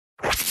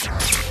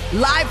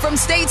live from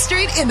State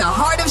Street in the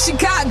heart of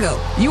Chicago.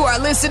 You are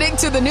listening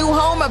to the new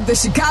home of the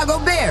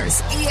Chicago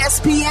Bears,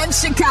 ESPN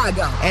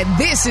Chicago. And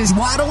this is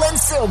Waddle and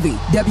Sylvie,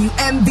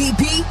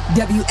 WMVP,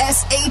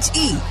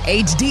 WSHE,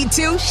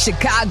 HD2,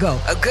 Chicago,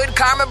 a Good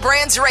Karma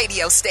Brands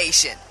radio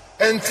station.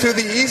 And to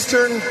the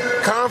Eastern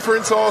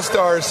Conference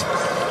All-Stars,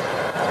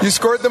 you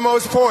scored the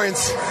most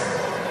points.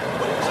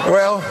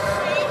 Well,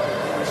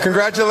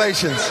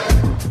 congratulations.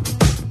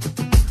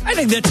 I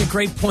think that's a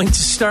great point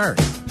to start.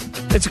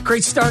 It's a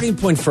great starting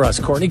point for us,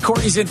 Courtney.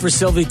 Courtney's in for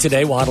Sylvie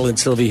today. Waddle and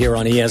Sylvie here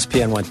on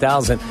ESPN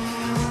 1000.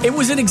 It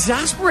was an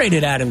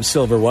exasperated Adam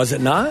Silver, was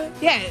it not?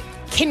 Yeah.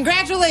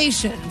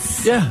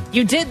 Congratulations. Yeah.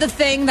 You did the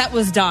thing that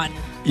was done.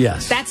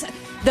 Yes. That's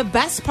the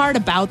best part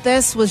about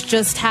this was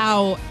just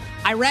how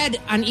I read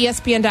on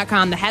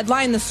ESPN.com the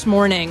headline this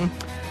morning.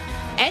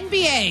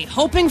 NBA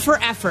hoping for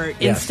effort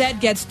instead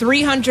gets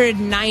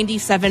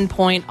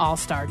 397-point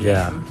All-Star game.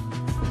 Yeah.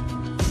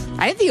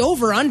 I think the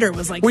over-under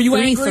was like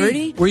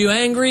 330. Were you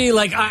angry?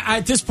 Like,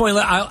 at this point,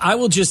 I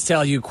will just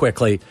tell you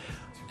quickly,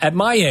 at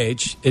my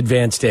age,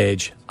 advanced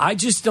age, I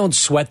just don't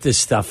sweat this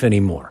stuff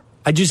anymore.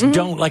 I just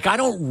don't. Like, I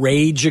don't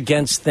rage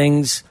against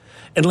things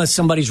unless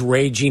somebody's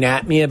raging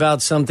at me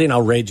about something.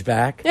 I'll rage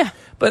back. Yeah.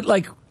 But,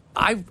 like,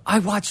 I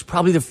watched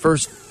probably the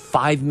first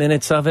 5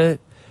 minutes of it.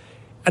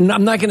 And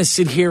I'm not going to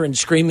sit here and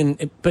scream,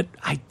 but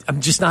I'm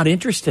just not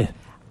interested.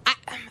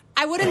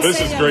 I wouldn't This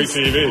say is great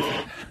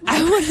TV.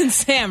 I wouldn't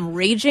say I'm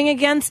raging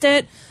against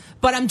it,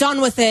 but I'm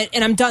done with it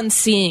and I'm done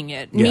seeing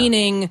it,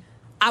 meaning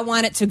I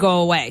want it to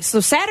go away. So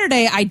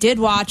Saturday, I did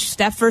watch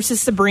Steph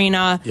versus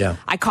Sabrina. Yeah.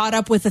 I caught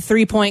up with the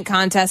 3-point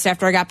contest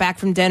after I got back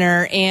from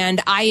dinner,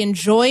 and I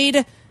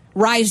enjoyed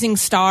Rising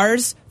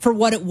Stars for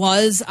what it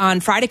was on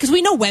Friday, because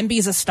we know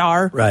Wemby's a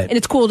star, right? And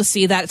it's cool to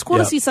see that. It's cool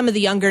to see some of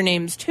the younger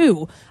names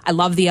too. I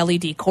love the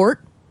LED court.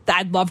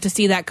 I'd love to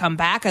see that come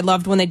back. I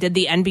loved when they did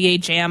the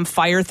NBA Jam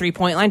Fire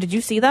 3-point line. Did you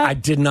see that? I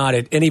did not.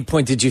 At any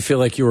point did you feel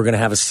like you were going to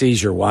have a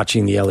seizure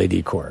watching the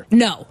LED court?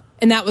 No,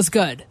 and that was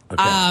good.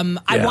 Okay.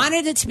 I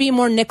wanted it to be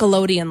more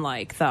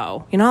Nickelodeon-like,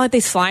 though. You know, like they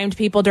slimed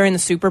people during the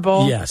Super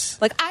Bowl?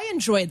 Yes. Like, I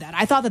enjoyed that.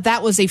 I thought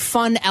that was a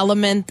fun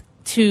element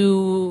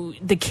to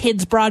the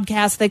kids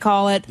broadcast, they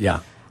call it. Yeah.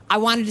 I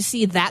wanted to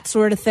see that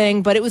sort of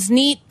thing, but it was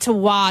neat to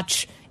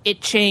watch it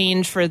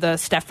change for the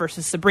Steph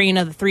versus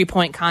Sabrina, the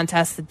 3-point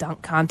contest, the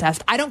dunk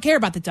contest. I don't care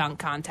about the dunk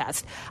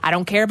contest. I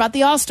don't care about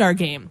the All-Star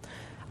game.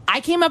 I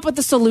came up with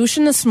the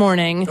solution this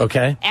morning.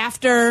 Okay.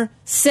 After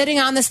sitting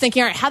on this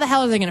thinking, all right, how the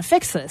hell are they going to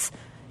fix this?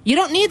 You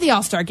don't need the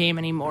All-Star game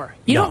anymore.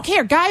 You don't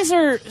care. Guys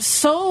are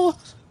so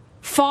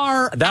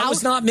far out. That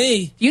was not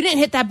me. You didn't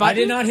hit that button? I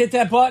did not hit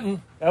that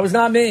button. That was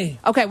not me.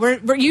 Okay,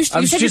 you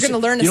said you're going to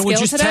learn a skill We're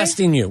just today?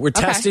 testing you. We're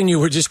testing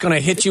you. We're just going to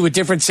hit you with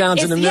different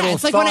sounds in the middle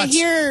of like thoughts when I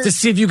hear, to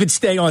see if you could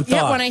stay on thought.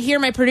 Yeah, when I hear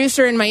my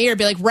producer in my ear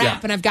be like,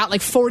 rap, and I've got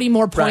like 40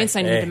 more points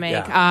I need to make.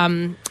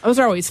 Yeah. Those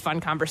are always fun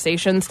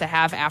conversations to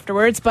have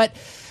afterwards. But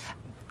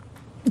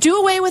do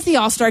away with the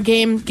All-Star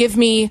game. Give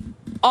me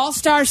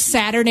All-Star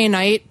Saturday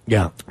night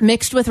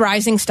mixed with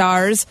Rising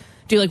Stars.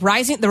 Do like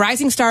the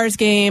Rising Stars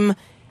game,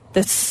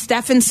 the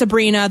Steph and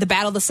Sabrina, the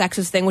Battle of the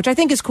Sexes thing, which I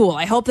think is cool.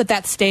 I hope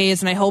that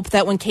stays, and I hope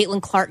that when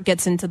Caitlin Clark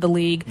gets into the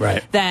league,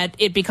 that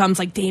it becomes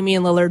like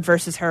Damian Lillard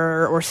versus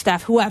her or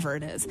Steph, whoever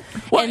it is.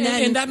 Well,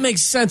 and that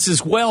makes sense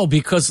as well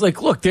because,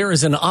 like, look, there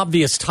is an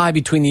obvious tie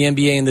between the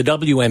NBA and the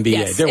WNBA.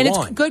 Yes, They're and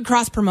one. it's good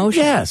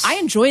cross-promotion. Yes. I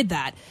enjoyed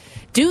that.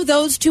 Do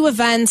those two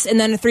events and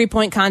then a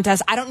 3-point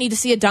contest. I don't need to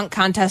see a dunk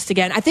contest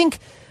again. I think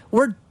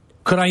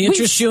Could I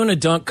interest you in a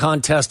dunk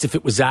contest if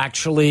it was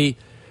actually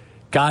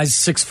guys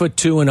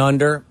 6'2" and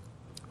under?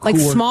 Like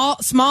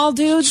small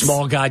dudes?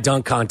 Small guy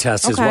dunk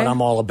contest is what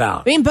I'm all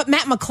about. I mean, but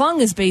Matt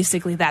McClung is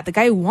basically that. The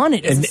guy who won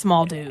it is a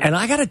small dude. And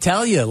I got to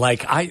tell you,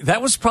 like,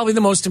 that was probably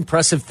the most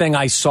impressive thing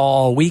I saw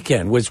all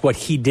weekend was what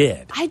he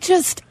did.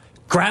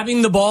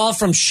 Grabbing the ball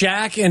from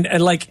Shaq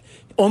and like,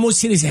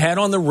 almost hit his head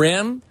on the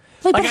rim.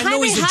 Like, I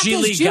know he's a G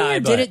League guy,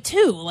 did it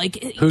too. Like,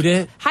 who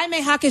did?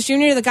 Jaime Jaquez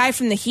Jr., the guy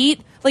from the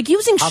Heat. Like,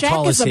 using How Shaq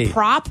tall as is a he?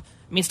 prop.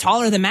 I mean, he's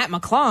taller than Matt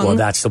McClung. Well,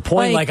 that's the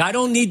point. Like, I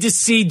don't need to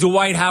see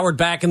Dwight Howard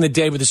back in the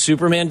day with a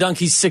Superman dunk.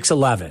 He's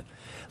 6'11".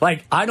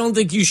 Like, I don't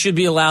think you should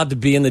be allowed to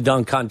be in the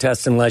dunk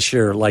contest unless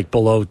you're, like,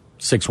 below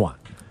 6'1".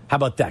 How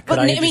about that?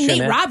 But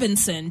Nate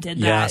Robinson did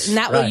that, yes, and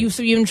that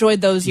you enjoyed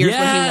those years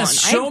when he won.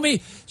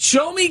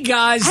 Show me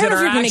guys that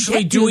are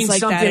actually doing like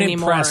something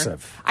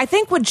impressive. I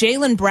think what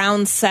Jaylen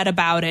Brown said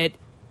about it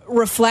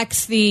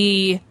reflects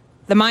the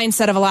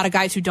mindset of a lot of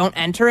guys who don't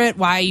enter it.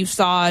 Why you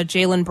saw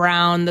Jaylen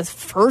Brown, the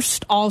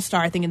first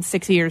All-Star, I think, in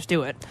 6 years,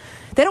 do it.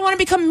 They don't want to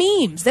become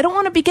memes. They don't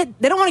want to get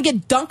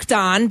dunked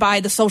on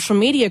by the social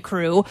media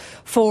crew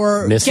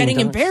for getting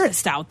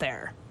embarrassed out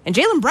there. And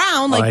Jaylen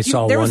Brown,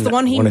 there was the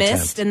one he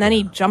missed, and then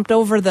he jumped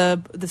over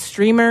the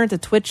streamer, the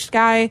Twitch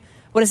guy.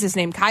 What is his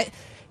name?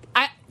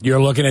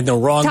 You're looking in the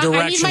wrong direction.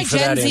 I need my for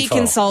Gen that Z info.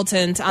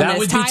 consultant on that this.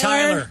 Would be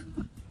Tyler.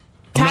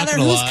 Tyler,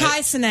 who's Kai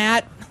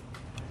Cenat?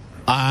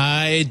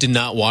 I did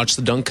not watch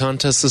the dunk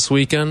contest this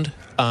weekend.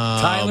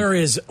 Tyler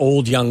is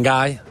old young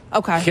guy.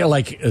 Okay.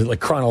 Like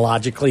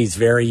chronologically, he's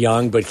very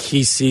young, but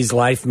he sees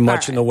life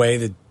much in the way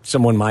that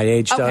someone my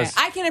age Okay, does.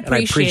 I can And I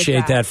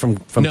appreciate that. that from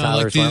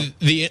Tyler as well.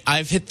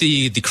 I've hit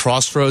the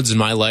crossroads in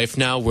my life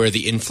now where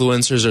the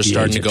influencers are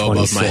starting to go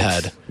above my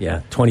head.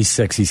 Yeah,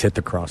 26, he's hit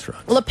the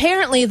crossroads. Well,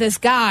 apparently this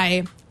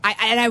guy,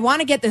 I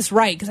want to get this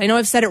right because I know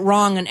I've said it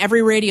wrong on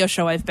every radio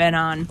show I've been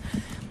on.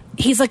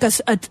 He's like he's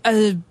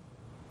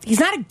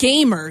not a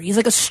gamer. He's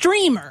like a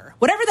streamer.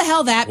 Whatever the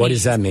hell that means. What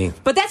does that mean?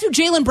 But that's who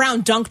Jaylen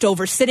Brown dunked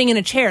over sitting in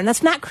a chair, and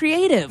that's not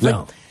creative.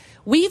 No. Like,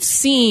 we've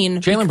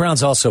seen... Jaylen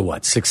Brown's also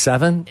what,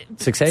 6'7",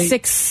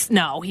 6'8"?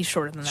 No, he's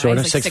shorter than that.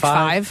 Shorter, He's like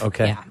 6'5"?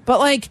 Okay. Yeah. But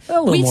like, A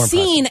little we've more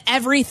seen impressive.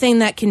 everything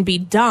that can be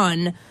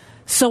done,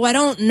 so I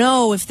don't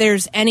know if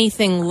there's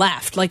anything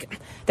left. Like,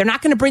 they're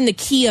not going to bring the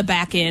Kia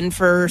back in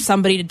for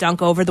somebody to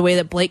dunk over the way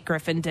that Blake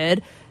Griffin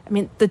did. I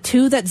mean, the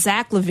two that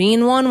Zach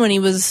LaVine won when he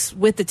was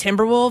with the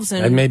Timberwolves.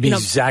 And maybe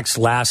Zach's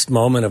last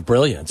moment of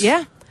brilliance.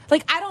 Yeah.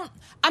 Like,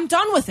 I'm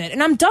done with it.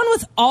 And I'm done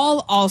with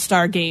all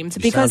All-Star games.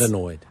 Because sound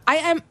annoyed. I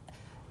am...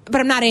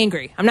 But I'm not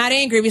angry. I'm not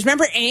angry because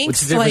remember angst?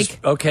 What's the difference?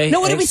 Like, okay.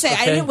 No, what did we angst, say?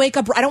 okay. I didn't wake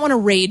up. I don't want to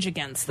rage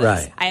against this.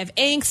 Right. I have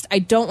angst. I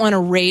don't want to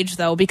rage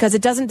though because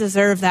it doesn't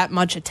deserve that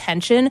much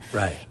attention.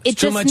 Right. It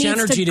It's too just much needs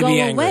energy to to go be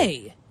angry.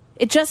 away.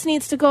 It just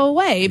needs to go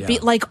away. Yeah. Be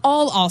like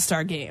all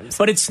All-Star games.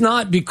 But it's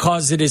not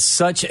because it is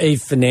such a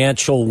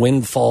financial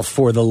windfall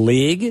for the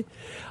league.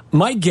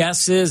 My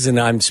guess is, and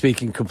I'm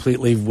speaking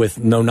completely with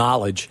no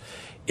knowledge,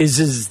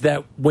 is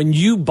that when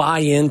you buy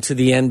into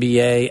the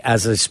NBA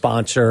as a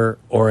sponsor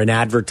or an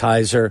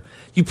advertiser,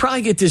 you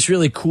probably get this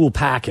really cool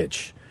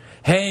package.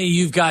 Hey,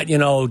 you've got,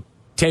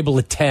 table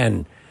of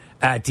 10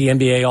 at the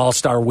NBA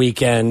All-Star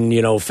Weekend,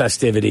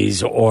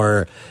 festivities,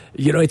 or,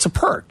 it's a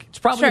perk. It's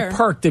probably Sure. a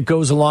perk that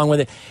goes along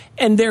with it.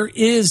 And there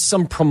is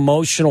some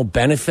promotional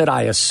benefit,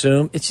 I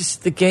assume. It's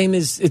just the game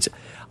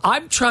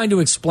I'm trying to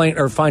explain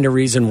or find a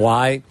reason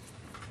why.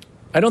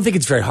 I don't think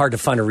it's very hard to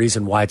find a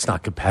reason why it's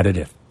not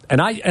competitive.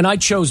 And I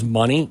chose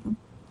money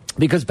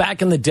because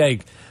back in the day,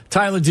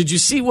 Tyler, did you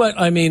see what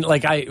I mean?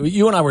 Like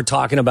you and I were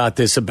talking about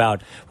this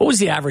about what was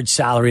the average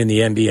salary in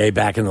the NBA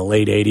back in the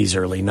late 80s,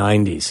 early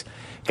 90s?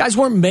 Guys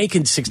weren't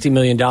making $60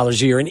 million a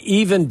year, and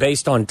even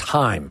based on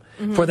time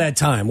for that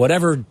time,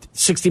 whatever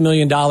 $60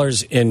 million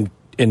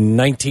in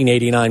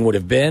 1989 would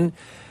have been,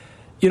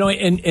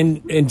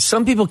 and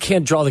some people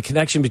can't draw the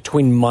connection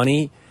between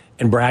money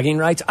and bragging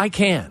rights. I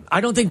can. I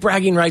don't think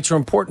bragging rights are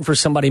important for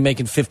somebody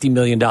making $50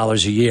 million a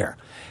year.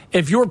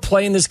 If you're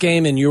playing this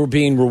game and you're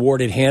being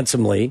rewarded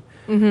handsomely,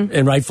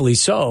 and rightfully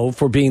so,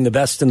 for being the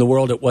best in the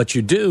world at what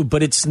you do,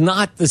 but it's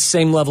not the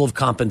same level of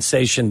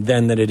compensation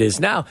then that it is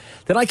now,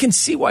 then I can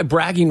see why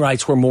bragging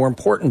rights were more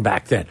important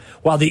back then.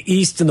 While the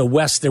East and the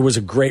West, there was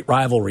a great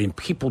rivalry, and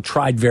people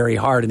tried very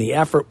hard, and the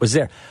effort was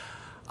there.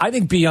 I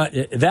think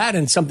beyond that,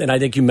 and something I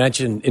think you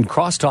mentioned in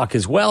crosstalk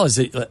as well, is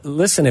that,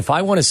 listen, if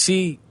I want to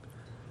see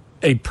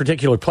a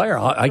particular player,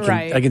 I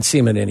can see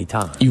him at any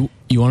time.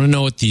 You want to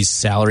know what the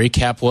salary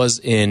cap was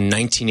in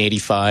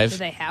 1985? Do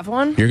they have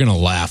one? You're going to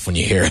laugh when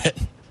you hear it.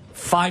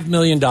 $5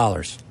 million.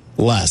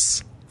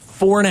 Less.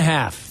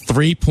 4.5.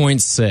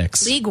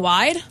 3.6.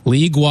 League-wide?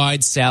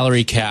 League-wide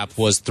salary cap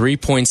was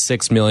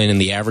 $3.6 million,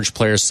 and the average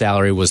player's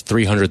salary was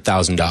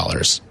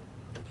 $300,000.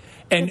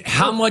 And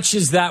how much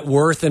is that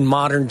worth in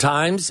modern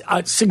times?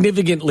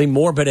 Significantly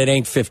more, but it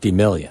ain't $50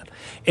 million.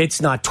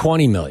 It's not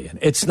 $20 million.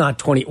 It's not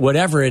 20,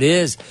 whatever it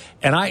is.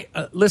 And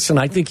listen,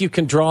 I think you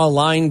can draw a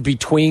line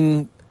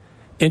between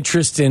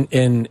interest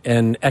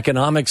in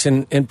economics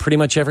in pretty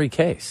much every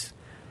case.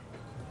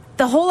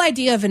 The whole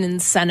idea of an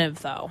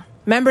incentive, though.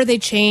 Remember they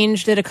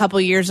changed it a couple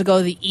years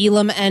ago, the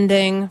Elam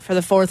ending for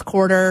the fourth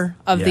quarter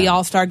of the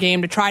All-Star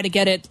game to try to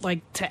get it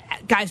to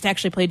guys to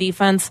actually play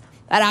defense.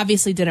 That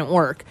obviously didn't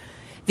work.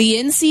 The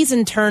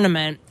in-season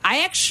tournament,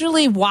 I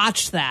actually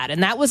watched that,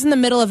 and that was in the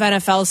middle of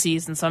NFL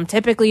season, so I'm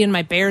typically in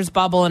my Bears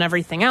bubble and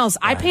everything else.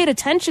 Right. I paid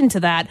attention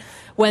to that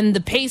when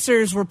the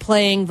Pacers were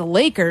playing the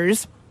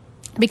Lakers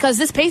because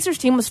this Pacers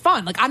team was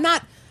fun.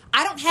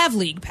 I don't have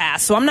League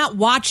Pass, so I'm not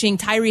watching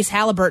Tyrese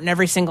Halliburton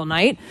every single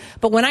night.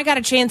 But when I got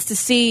a chance to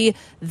see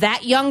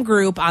that young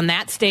group on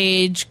that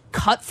stage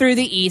cut through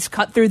the East,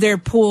 cut through their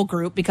pool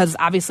group, because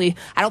obviously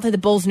I don't think the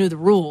Bulls knew the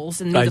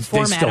rules and knew the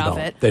format of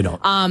it. They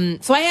don't.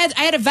 So I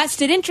had a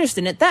vested interest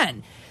in it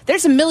then.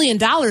 There's $1 million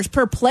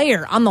per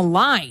player on the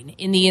line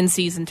in the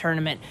in-season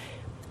tournament.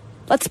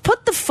 Let's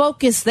put the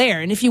focus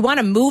there. And if you want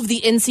to move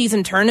the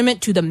in-season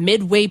tournament to the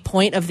midway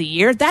point of the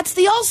year, that's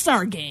the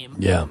All-Star game.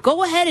 Yeah.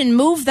 Go ahead and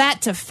move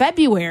that to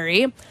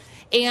February.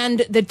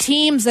 And the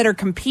teams that are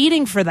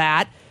competing for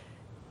that,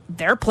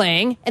 they're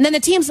playing. And then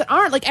the teams that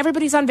aren't,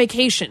 everybody's on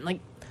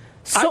vacation.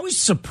 I was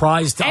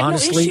surprised, honestly. I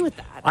have no issue with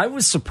that. I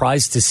was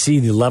surprised to see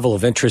the level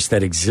of interest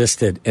that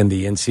existed in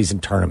the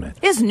in-season tournament.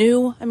 It's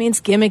new. It's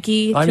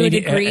gimmicky to a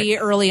degree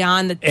early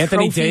on. The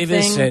Anthony trophy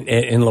Davis thing.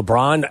 and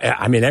LeBron,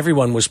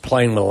 everyone was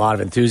playing with a lot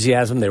of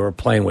enthusiasm. They were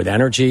playing with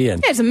energy.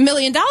 And there's $1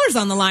 million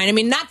on the line.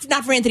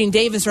 Not for Anthony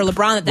Davis or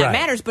LeBron that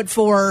matters, but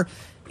for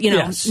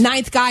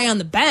ninth guy on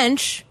the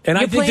bench, and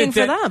you're playing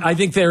for them. I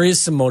think there is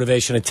some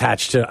motivation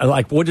attached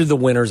to, what did the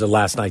winners of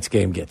last night's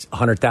game get?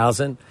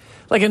 100,000?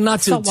 Like, and not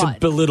to, So to what?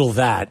 belittle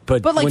that,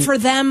 but like for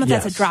them,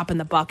 that's yes, a drop in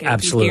the bucket.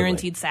 absolutely. These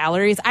guaranteed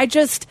salaries.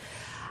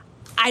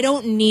 I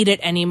don't need it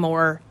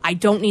anymore. I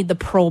don't need the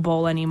Pro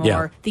Bowl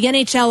anymore. Yeah. The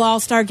NHL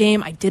All-Star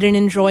Game, I didn't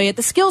enjoy it.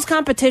 The skills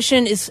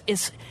competition is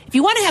if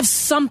you want to have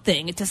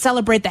something to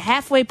celebrate the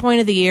halfway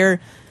point of the year,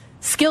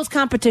 skills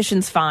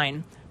competition's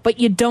fine. But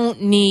you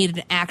don't need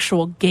an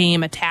actual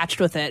game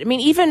attached with it. I mean,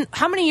 even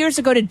how many years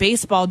ago did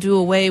baseball do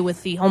away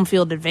with the home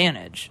field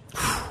advantage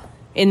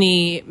in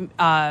the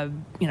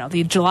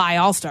the July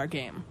All-Star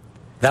Game?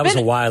 That was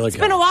a while ago. It's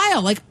been a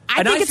while. Like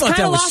I think it's thought kind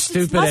that of was lost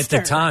stupid its at luster.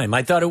 the time.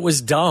 I thought it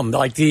was dumb.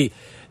 Like the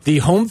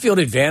home field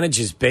advantage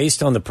is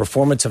based on the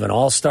performance of an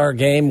all-star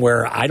game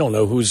where I don't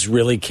know who's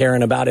really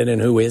caring about it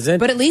and who isn't.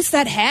 But at least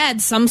that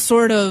had some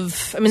sort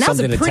of, that was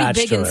Something a pretty attached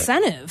big to it.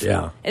 incentive.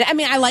 Yeah. I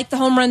mean, I like the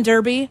home run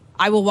derby.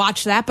 I will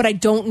watch that, but I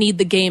don't need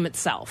the game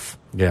itself.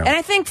 Yeah. And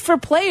I think for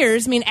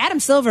players, I mean,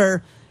 Adam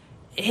Silver,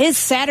 his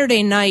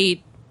Saturday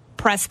night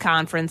press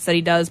conference that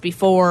he does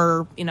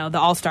before, the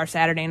All-Star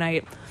Saturday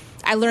night,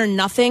 I learned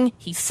nothing.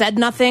 He said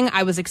nothing.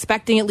 I was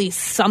expecting at least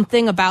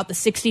something about the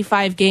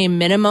 65-game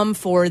minimum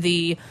for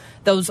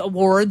those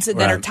awards that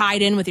Right. are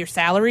tied in with your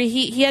salary.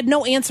 He had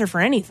no answer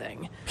for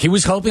anything. He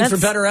was hoping for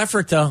That's- better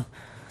effort, though.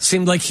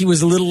 Seemed like he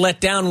was a little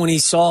let down when he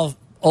saw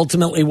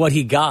ultimately what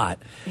he got.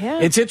 Yeah.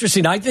 It's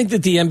interesting. I think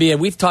that the NBA,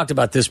 we've talked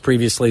about this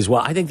previously as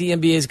well. I think the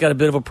NBA's got a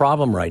bit of a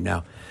problem right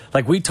now.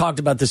 Like we talked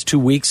about this 2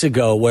 weeks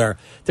ago where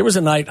there was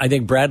a night, I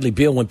think Bradley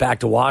Beal went back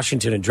to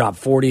Washington and dropped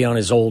 40 on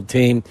his old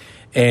team.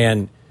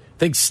 And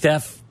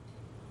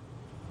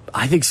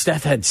I think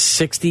Steph had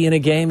 60 in a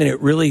game, and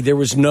there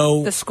was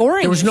no The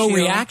scoring there was no issue.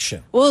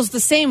 reaction. Well, it was the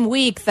same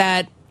week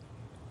that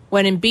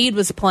when Embiid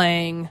was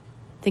playing,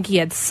 I think he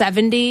had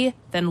 70,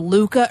 then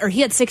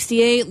he had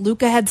 68,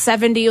 Luka had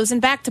 70. It was in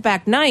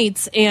back-to-back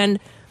nights, and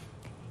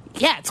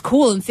yeah, it's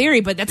cool in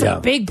theory, but that's Yeah.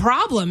 a big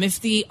problem if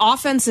the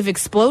offensive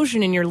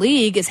explosion in your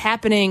league is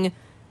happening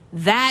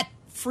that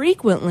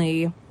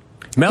frequently.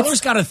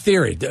 Meller's got a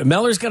theory.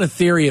 Meller's got a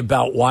theory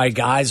about why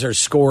guys are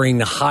scoring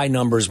high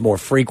numbers more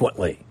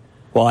frequently.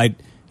 Well, I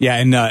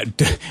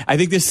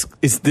think this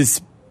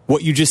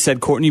what you just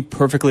said, Courtney,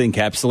 perfectly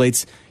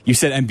encapsulates. You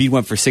said Embiid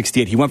went for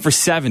 68. He went for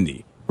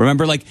 70.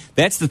 Remember, like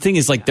that's the thing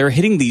is like they're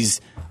hitting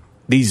these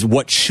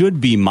what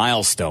should be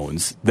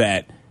milestones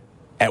that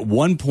at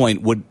one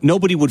point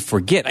nobody would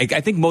forget.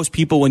 I think most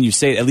people, when you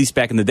say it, at least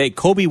back in the day,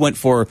 Kobe went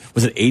for,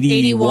 was it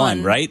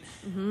 81, right?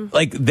 Mm-hmm.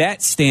 Like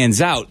that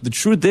stands out. The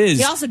truth is,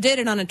 He also did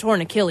it on a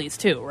torn Achilles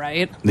too,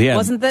 right? Yeah.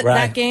 Wasn't that Right.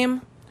 that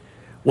game?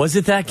 Was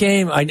it that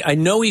game? I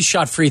know he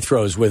shot free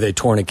throws with a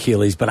torn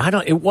Achilles, but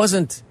it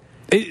wasn't.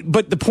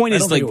 But the point I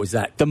is, don't like, think it was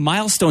that. the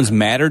milestones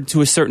mattered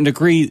to a certain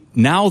degree.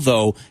 Now,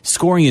 though,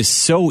 scoring is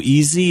so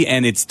easy,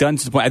 and it's done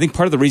to the point. I think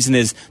part of the reason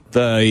is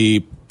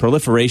the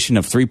proliferation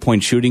of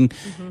three-point shooting,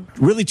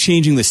 really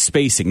changing the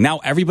spacing. Now,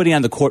 everybody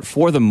on the court,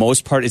 for the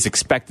most part, is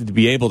expected to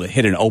be able to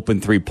hit an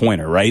open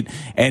three-pointer, right?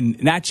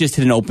 And not just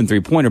hit an open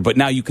three-pointer, but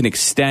now you can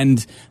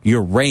extend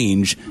your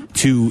range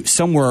to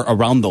somewhere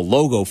around the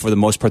logo, for the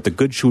most part, the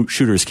good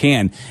shooters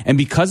can. And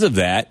because of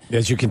that,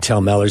 As you can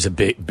tell, Meller's a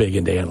big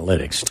into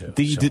analytics,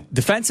 too.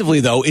 defensively,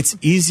 though, it's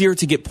easier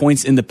to get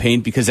points in the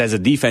paint because as a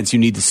defense, you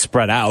need to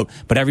spread out,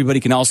 but everybody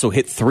can also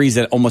hit threes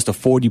at almost a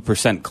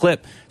 40%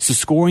 clip. So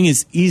scoring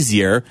is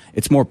easier.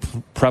 It's more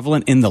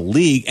prevalent in the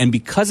league. And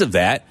because of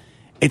that,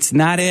 it's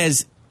not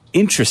as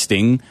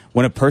interesting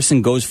when a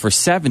person goes for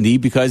 70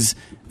 because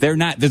they're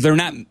not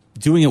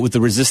doing it with the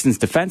resistance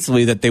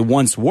defensively that they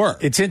once were.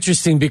 It's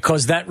interesting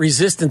because that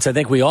resistance, I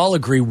think we all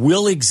agree,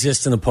 will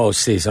exist in the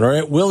postseason, or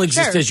it will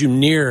exist Sure. as you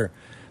near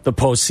the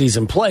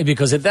postseason play,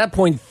 because at that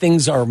point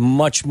things are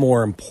much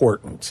more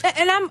important.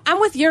 And I'm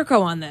with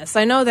Yurko on this.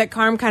 I know that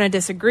Carm kind of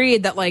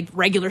disagreed that like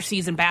regular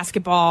season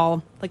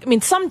basketball,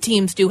 some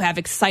teams do have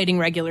exciting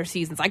regular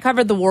seasons. I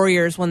covered the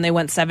Warriors when they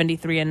went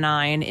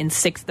 73-9 in the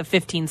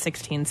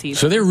 15-16 season.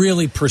 So they're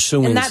really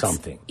pursuing And that's,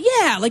 something.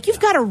 Yeah, like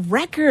you've got a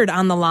record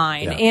on the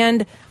line. Yeah.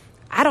 And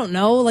I don't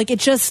know, like it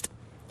just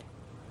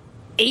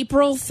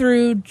April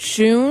through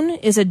June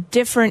is a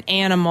different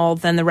animal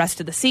than the rest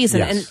of the season.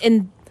 Yes.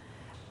 And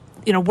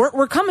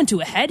we're coming to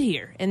a head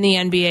here in the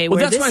NBA. Well,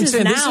 where that's this what I'm is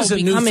saying. now This is a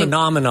new becoming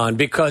phenomenon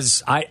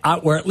because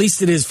or at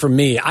least it is for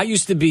me. I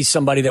used to be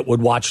somebody that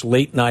would watch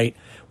late night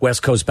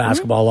West Coast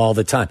basketball all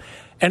the time.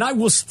 And I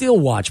will still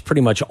watch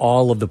pretty much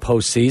all of the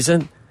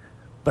postseason,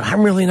 but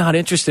I'm really not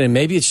interested in.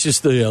 Maybe it's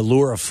just the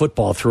allure of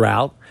football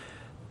throughout.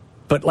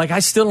 But I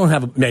still don't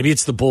have. Maybe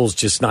it's the Bulls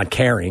just not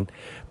caring.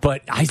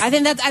 But I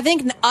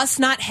think us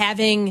not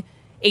having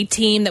a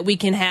team that we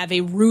can have a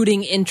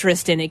rooting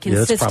interest in, a that's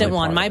consistent probably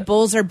one. part My of it.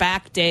 Bulls are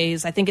back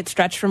days. I think it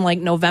stretched from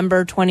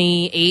November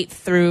 28th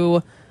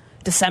through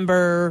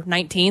December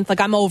 19th.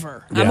 I'm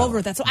over. I'm Yeah.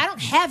 over that. So I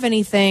don't have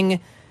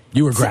anything.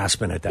 You were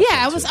grasping at that.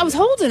 Yeah, point, I was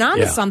holding on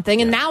Yeah. to something,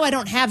 and now I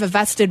don't have a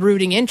vested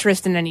rooting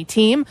interest in any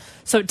team.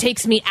 So it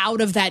takes me out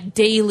of that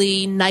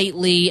daily,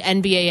 nightly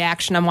NBA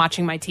action. I'm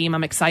watching my team.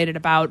 I'm excited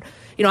about.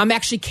 I'm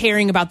actually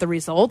caring about the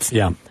results.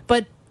 Yeah.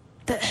 But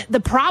the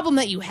problem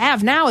that you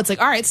have now, it's all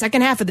right,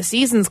 second half of the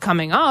season's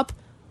coming up.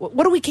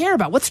 what do we care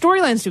about? What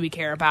storylines do we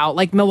care about?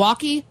 Like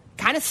Milwaukee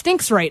kind of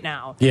stinks right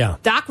now. Yeah.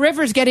 Doc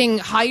Rivers getting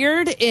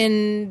hired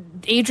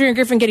and Adrian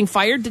Griffin getting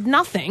fired did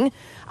nothing.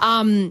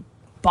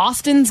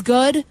 Boston's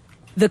good.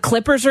 The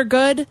Clippers are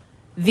good.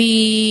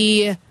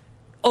 The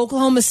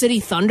Oklahoma City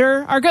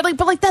Thunder are good.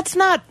 But that's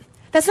not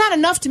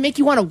enough to make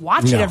you want to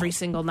watch it every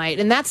single night.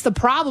 And that's the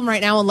problem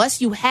right now.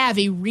 Unless you have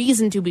a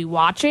reason to be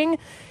watching,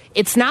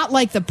 it's not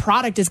like the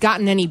product has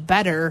gotten any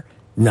better.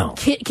 No.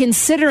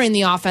 Considering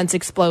the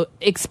offensive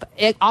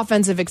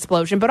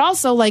explosion, but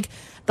also like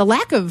the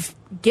lack of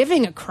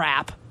giving a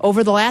crap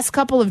over the last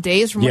couple of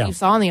days from what you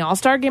saw in the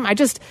All-Star game.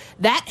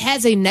 That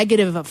has a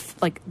negative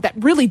that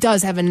really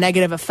does have a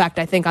negative effect,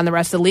 I think, on the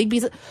rest of the league.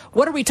 Because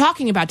what are we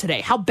talking about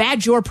today? How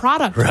bad your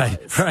product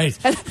is. Right.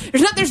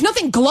 There's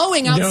nothing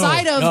glowing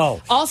outside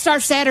of All-Star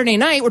Saturday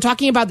night. We're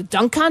talking about the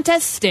dunk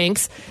contest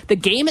stinks. The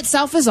game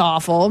itself is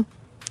awful.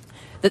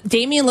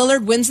 Damian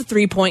Lillard wins the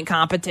 3-point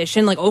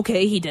competition. Like,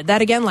 okay, he did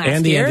that again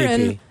last year.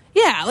 And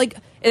the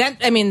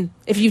MVP.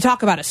 If you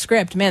talk about a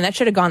script, man, that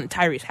should have gone to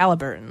Tyrese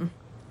Halliburton.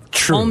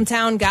 True.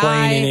 Hometown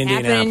guy,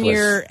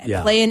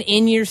 playing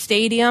in your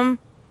stadium.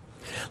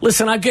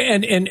 Listen,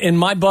 and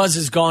my buzz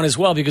is gone as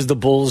well because the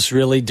Bulls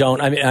really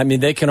don't. I mean,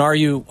 they can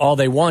argue all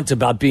they want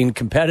about being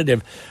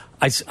competitive.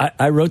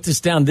 I wrote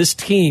this down. This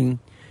team,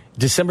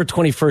 December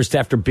 21st,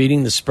 after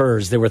beating the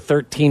Spurs, they were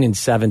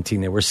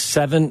 13-17. They were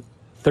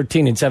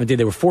 13-17.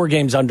 They were 4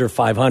 games under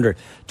 500.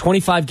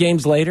 25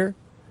 games later,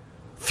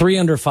 3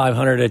 under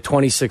 500 at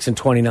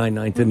 26-29,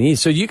 ninth in the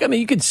East. So you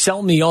could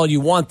sell me all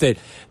you want that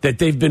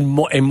they've been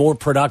a more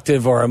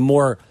productive or a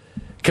more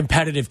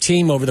competitive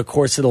team over the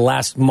course of the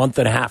last month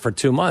and a half or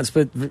 2 months.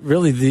 But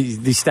really,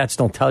 these stats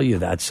don't tell you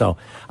that. So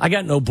I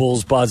got no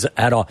Bulls buzz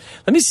at all.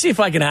 Let me see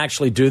if I can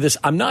actually do this.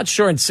 I'm not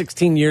sure in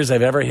 16 years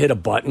I've ever hit a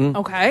button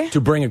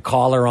to bring a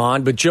caller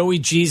on. But Joey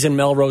G's in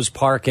Melrose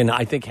Park, and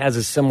I think has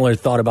a similar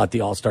thought about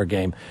the All-Star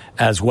game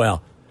as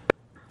well.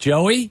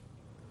 Joey?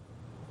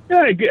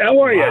 Hey, how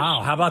are you?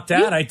 Wow, how about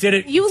that? I did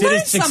it. You did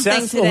learned it something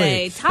successfully.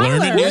 today, Tyler.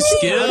 Learned a new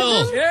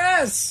skill.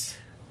 Yes.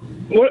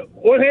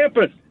 What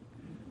happened?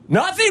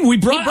 Nothing.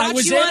 I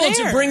was you on able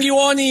to air. bring you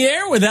on the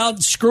air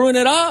without screwing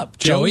it up.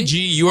 Joey G,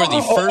 you are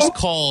the first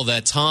call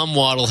that Tom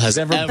Waddle has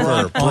ever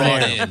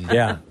brought in.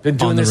 Yeah, been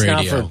doing on the this now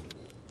radio. for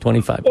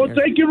 25 Well, years.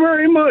 thank you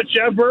very much.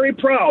 I'm very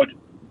proud.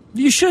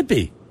 You should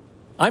be.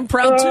 I'm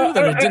proud too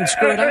that I didn't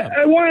screw it up.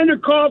 I wanted to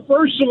call,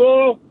 first of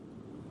all,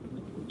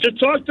 to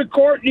talk to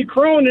Courtney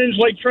Cronin is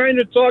like trying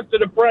to talk to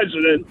the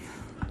president.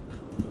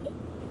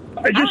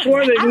 I just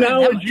want to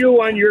acknowledge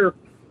you on your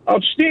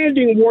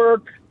outstanding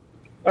work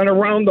on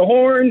Around the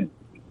Horn.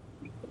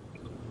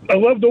 I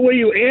love the way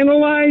you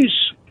analyze.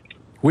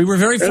 We were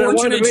very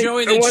fortunate,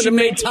 Joey, that she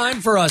made make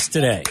time for us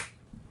today.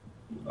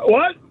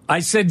 What? I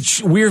said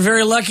we were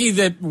very lucky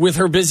that with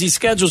her busy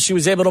schedule, she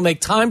was able to make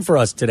time for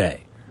us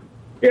today.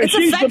 Yeah, It's a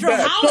she's the federal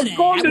best. holiday. So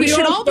going to We the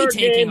should all be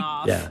All-Star taking game,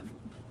 off. Yeah.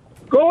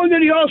 Going to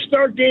the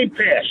All-Star game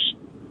pass.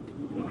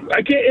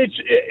 I can't.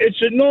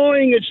 It's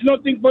annoying. It's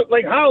nothing but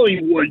like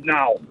Hollywood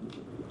now.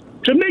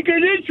 To make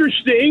it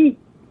interesting,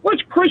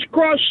 let's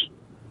crisscross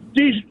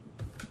these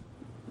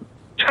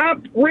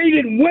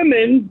top-rated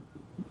women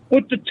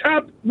with the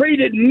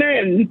top-rated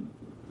men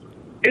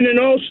in an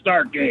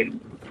All-Star game,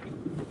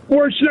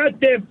 where it's not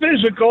that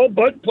physical,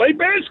 but play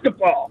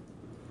basketball.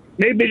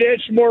 Maybe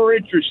that's more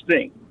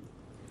interesting.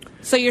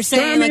 So you're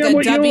saying Tommy,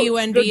 like I'm a with you.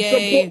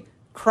 WNBA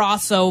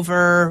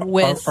crossover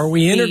with... Are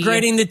we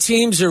integrating the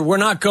teams, or we're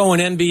not going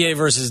NBA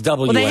versus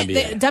WNBA? Well,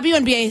 the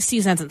WNBA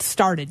season hasn't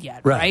started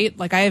yet, right?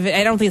 Like I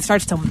don't think it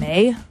starts till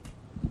May.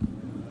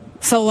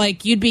 So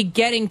like you'd be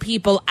getting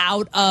people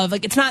out of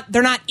like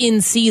they're not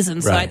in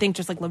season. So Right. I think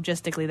just like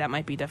logistically that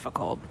might be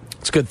difficult.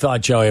 It's a good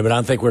thought, Joey, but I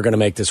don't think we're going to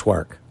make this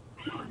work.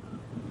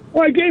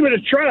 Well, I gave it a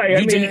try.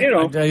 I mean, you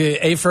know.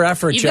 A for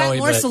effort, You've Joey. got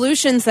more but-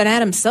 solutions than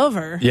Adam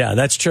Silver. Yeah,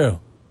 that's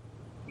true.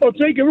 Well,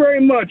 thank you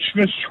very much,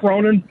 Mr.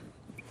 Cronin.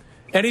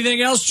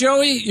 Anything else,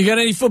 Joey? You got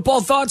any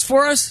football thoughts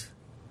for us?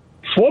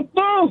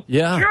 Football?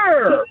 Yeah.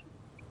 Sure.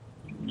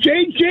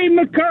 J.J.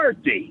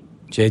 McCarthy.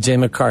 J.J.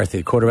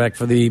 McCarthy, quarterback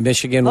for the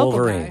Michigan Local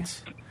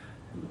Wolverines.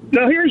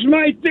 Now, here's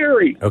my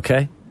theory.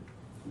 Okay.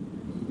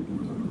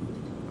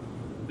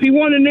 He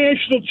won a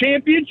national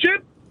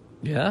championship,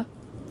 Yeah.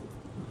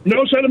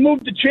 knows how to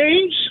move the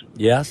chains,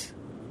 Yes.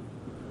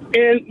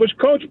 and was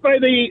coached by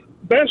the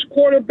best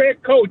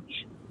quarterback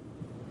coach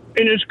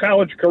in his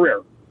college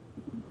career.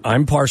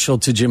 I'm partial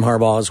to Jim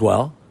Harbaugh as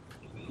well.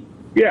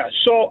 Yeah,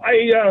 so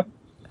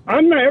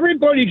I'm not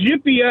everybody's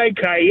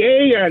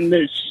yippee-ki-yay on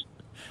this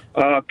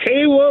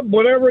Caleb,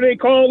 whatever they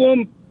call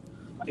him.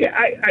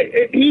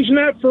 He's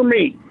not for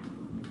me.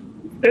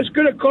 It's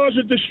going to cause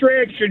a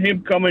distraction,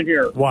 him coming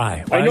here.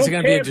 Why? Why is it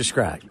going to be a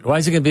distraction? Why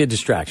is it going to be a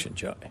distraction,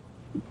 Joey?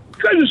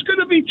 Because it's going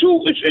to be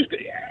too.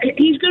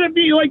 He's going to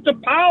be like the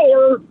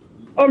power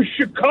of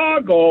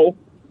Chicago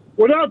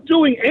without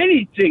doing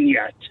anything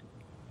yet.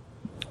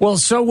 Well,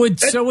 so would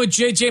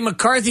J.J.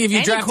 McCarthy if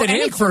you drafted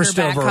him first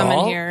quarterback overall.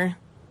 coming here.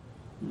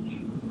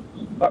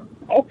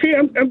 Okay,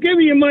 I'm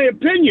giving you my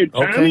opinion,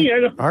 Tommy.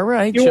 Okay. All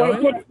right, you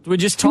Joey. We're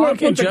just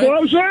talking, put the Joey.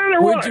 gloves on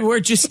or what? We're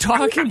just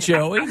talking,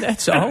 Joey.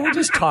 That's all. We're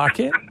just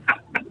talking.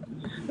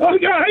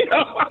 Okay, I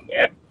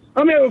know.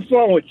 I'm having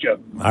fun with you.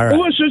 All right.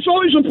 Well, listen, it's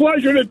always a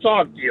pleasure to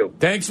talk to you.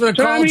 Thanks for the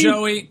call, Tommy,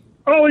 Joey.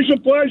 Always a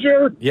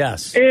pleasure.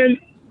 Yes. And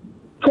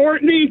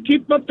Courtney,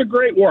 keep up the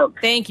great work.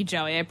 Thank you,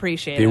 Joey. I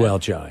appreciate it. Be well,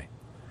 Joey.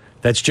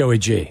 That's Joey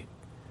G.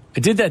 I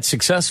did that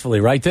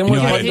successfully, right? Then You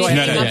know what how do to I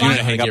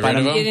hang up on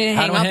him? You didn't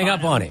How do I hang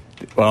up on him?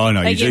 Well,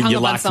 no, Like you you hung up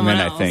on locked him in, someone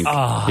I else. think.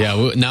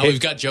 Yeah, now we've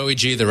got Joey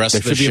G the rest There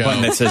of the should be show. a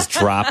button that says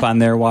drop on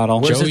there, Waddle.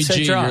 Where's Joey it say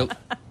G, drop? you're-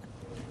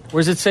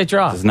 Where's it say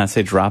drop? Does it not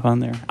say drop on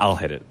there? I'll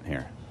hit it.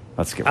 Here.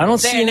 Let's get rid I don't of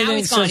it. see There, now anything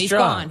he's that gone. says He's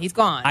drop. gone. He's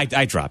gone.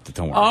 I dropped it,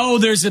 don't worry. Oh,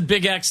 there's a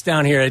big X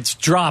down here. It's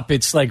drop.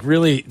 It's like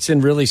really, it's in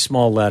really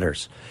small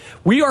letters.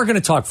 We are going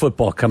to talk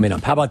football coming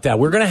up. How about that?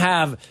 We're going to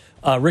have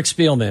Rick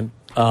Spielman,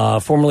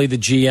 formerly the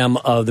GM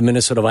of the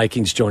Minnesota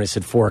Vikings, join us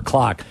at 4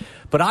 o'clock.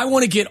 But I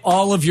want to get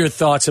all of your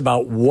thoughts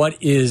about what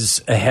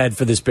is ahead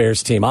for this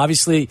Bears team.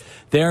 Obviously,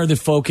 they're the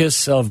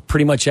focus of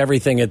pretty much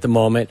everything at the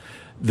moment.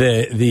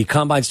 The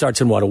combine starts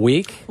in what, a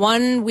week?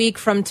 1 week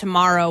from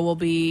tomorrow will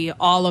be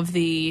all of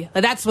the.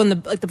 That's when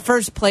the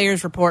first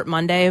players report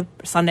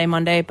Sunday,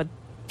 Monday, but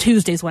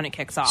Tuesday's when it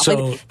kicks off.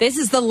 So- This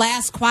is the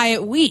last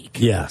quiet week.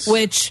 Yes.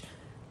 Which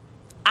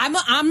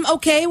I'm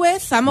okay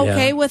with. I'm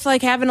okay with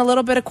like having a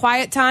little bit of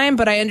quiet time,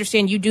 but I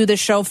understand you do this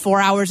show 4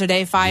 hours a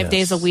day, 5 Yes.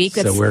 days a week.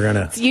 So we're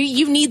gonna.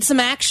 You need some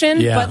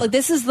action, Yeah. but like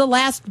this is the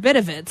last bit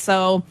of it.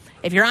 So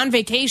if you're on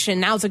vacation,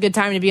 now's a good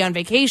time to be on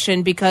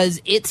vacation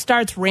because it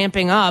starts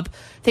ramping up.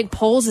 I think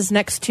Poles is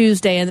next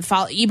Tuesday, and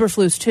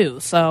Eberflus too.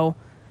 So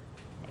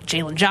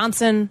Jalen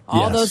Johnson,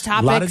 all Yes. those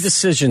topics, a lot of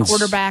decisions,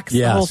 quarterbacks, the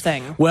Yes. whole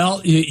thing.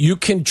 Well, you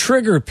can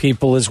trigger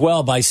people as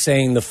well by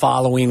saying the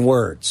following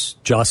words: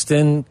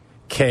 Justin,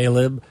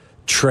 Caleb,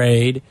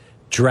 trade,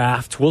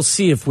 draft. We'll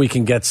see if we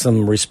can get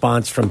some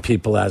response from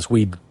people as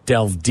we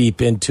delve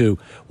deep into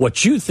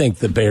what you think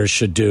the Bears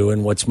should do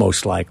and what's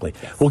most likely.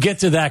 We'll get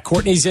to that.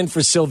 Courtney's in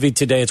for Sylvie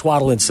today. It's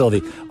Waddle and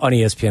Sylvie on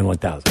ESPN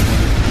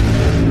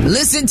 1000.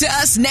 Listen to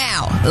us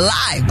now,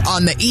 live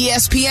on the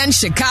ESPN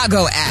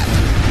Chicago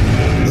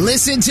app.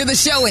 Listen to the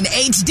show in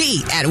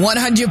HD at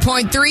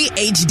 100.3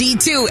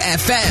 HD2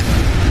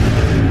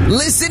 FM.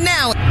 Listen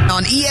now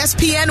on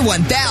ESPN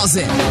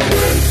 1000.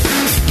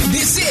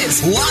 This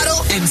is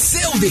Waddle and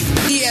Sylvie,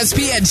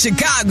 ESPN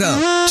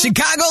Chicago,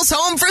 Chicago's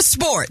home for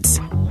sports.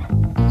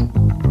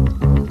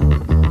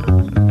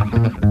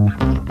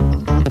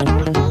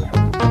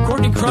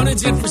 Courtney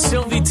Cronin's in for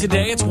Sylvie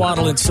today. It's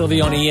Waddle and Sylvie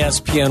on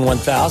ESPN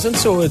 1000,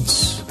 so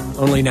it's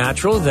only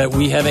natural that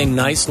we have a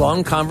nice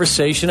long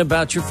conversation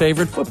about your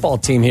favorite football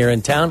team here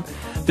in town,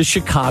 the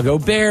Chicago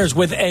Bears,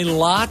 with a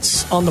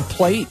lot on the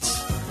plate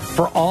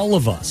for all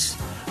of us.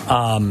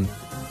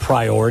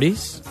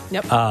 Priorities.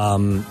 Yep.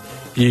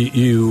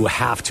 You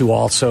have to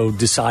also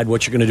decide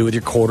what you're going to do with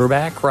your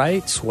quarterback,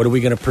 right? What are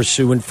we going to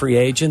pursue in free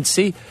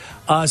agency?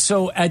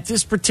 So at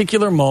this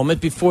particular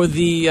moment, before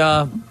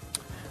the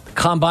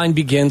combine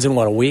begins in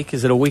what, a week?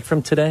 Is it a week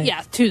from today?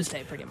 Yeah,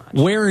 Tuesday, pretty much.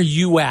 Where are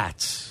you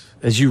at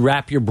as you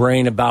wrap your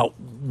brain about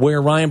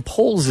where Ryan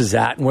Poles is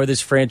at and where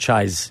this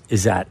franchise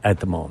is at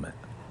the moment?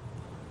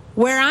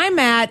 Where I'm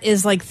at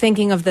is like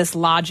thinking of this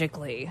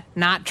logically,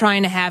 not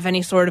trying to have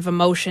any sort of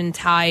emotion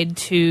tied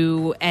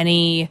to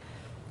any,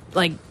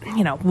 like,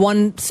 you know,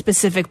 one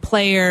specific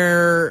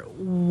player,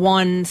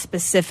 one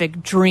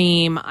specific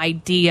dream,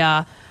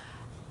 idea.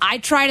 I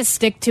try to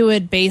stick to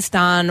it based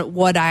on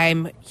what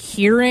I'm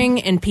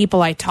hearing and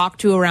people I talk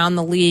to around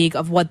the league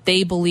of what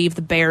they believe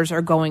the Bears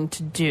are going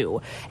to do.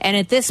 And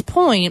at this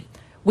point,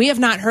 we have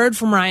not heard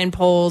from Ryan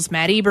Poles,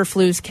 Matt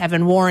Eberflus,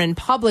 Kevin Warren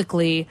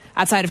publicly,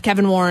 outside of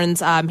Kevin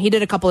Warren's. He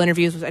did a couple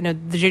interviews. I know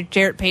the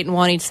Jarrett Payton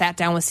one, he sat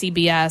down with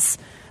CBS.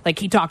 Like,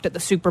 he talked at the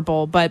Super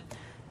Bowl. But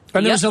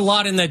and there was a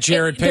lot in that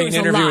Jarrett Payton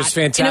interview. It was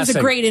fantastic. And it was a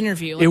great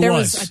interview. Like, there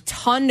was a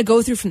ton to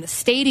go through from the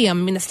stadium.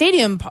 I mean, the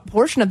stadium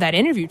portion of that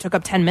interview took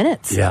up 10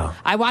 minutes. Yeah.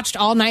 I watched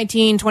all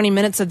 19, 20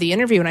 minutes of the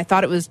interview, and I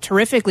thought it was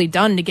terrifically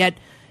done to get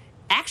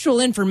actual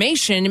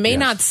information. It may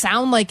not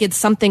sound like it's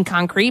something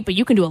concrete, but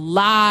you can do a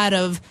lot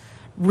of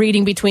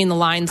reading between the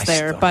lines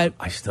there. But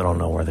I still don't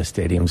know where the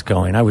stadium's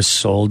going. I was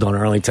sold on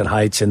Arlington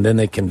Heights, and then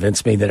they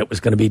convinced me that it was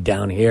going to be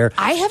down here.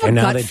 I have a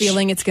gut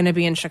feeling it's going to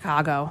be in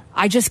Chicago.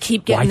 I just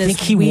keep getting this. I think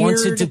he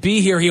wants it to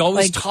be here. He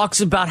always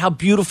talks about how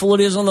beautiful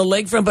it is on the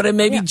lakefront, but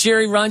maybe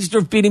Jerry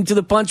Reinsdorf beat him to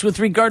the punch with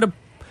regard to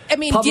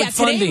public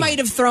funding. Today might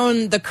have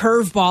thrown the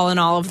curveball in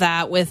all of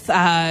that with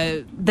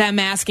them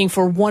asking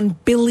for $1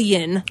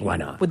 billion. Why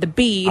not? With the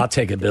B. I'll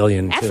take $1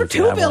 billion. Ask for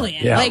 $2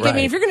 billion. Yeah, I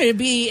mean, if you're going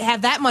to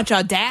have that much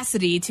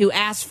audacity to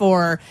ask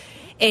for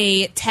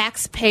a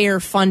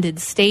taxpayer-funded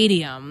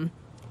stadium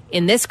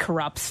in this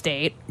corrupt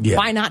state,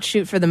 why not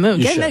shoot for the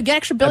moon? Get an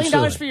extra $1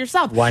 billion for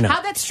yourself. Why not?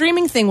 How'd that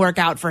streaming thing work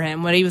out for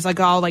him when he was like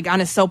all like on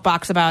his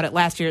soapbox about it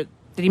last year?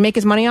 Did he make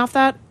his money off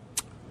that?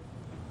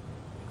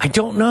 I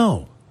don't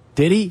know.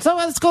 Did he? So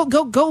let's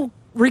go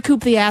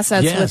recoup the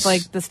assets with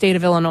like the state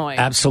of Illinois.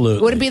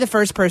 Absolutely. Wouldn't be the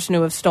first person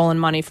to have stolen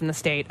money from the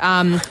state.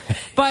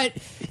 But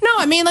No,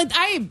 I mean, like,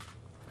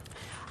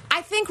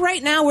 I think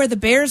right now where the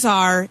Bears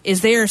are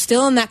is they are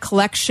still in that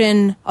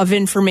collection of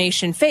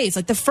information phase.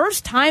 Like, the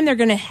first time they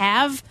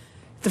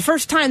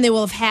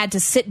will have had to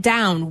sit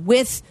down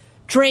with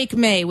Drake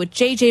May, with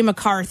J.J.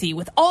 McCarthy,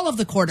 with all of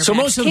the quarterbacks. So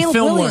most of the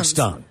film work's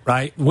done,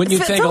 right? Wouldn't you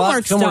think a lot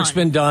of film work's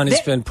been done?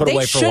 It's been put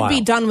away for a while. They should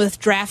be done with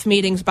draft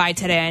meetings by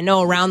today. I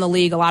know around the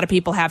league, a lot of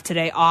people have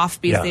today off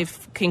because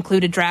they've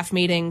concluded draft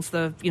meetings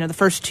the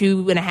first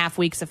 2.5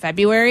 weeks of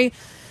February.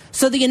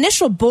 So the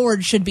initial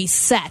board should be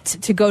set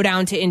to go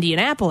down to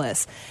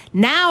Indianapolis.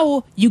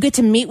 Now you get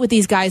to meet with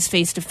these guys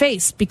face to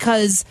face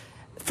because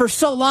for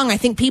so long, I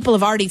think people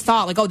have already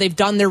thought, like, oh, they've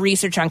done their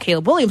research on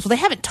Caleb Williams. Well, they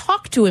haven't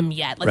talked to him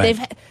yet. Like,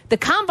 the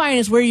combine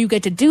is where you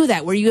get to do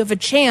that, where you have a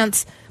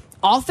chance,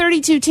 all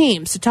 32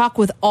 teams, to talk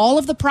with all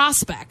of the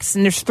prospects.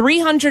 And there's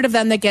 300 of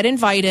them that get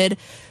invited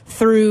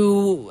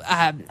through,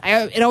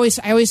 I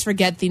always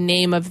forget the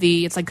name of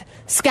it's like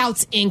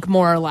Scouts Inc.,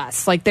 more or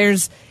less. Like,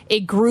 there's a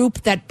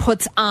group that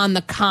puts on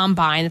the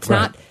combine. It's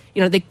not...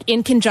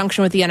 in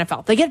conjunction with the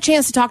NFL. They get a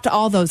chance to talk to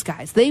all those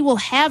guys. They will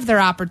have their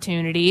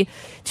opportunity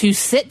to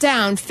sit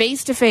down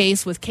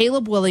face-to-face with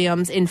Caleb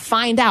Williams and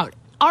find out,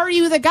 are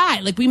you the guy?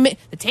 Like, the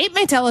tape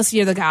may tell us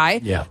you're the guy.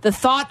 Yeah. The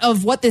thought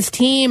of what this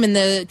team and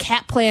the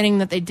cap planning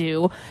that they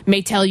do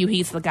may tell you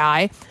he's the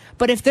guy.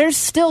 But if they're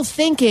still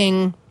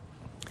thinking,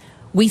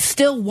 we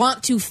still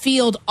want to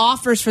field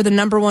offers for the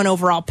number 1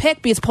 overall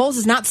pick, because Poles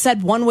has not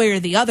said one way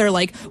or the other,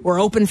 like, we're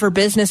open for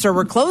business or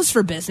we're closed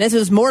for business. It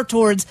was more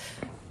towards,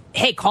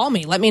 hey, call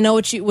me. Let me know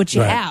what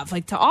you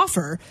have to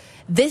offer.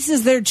 This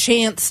is their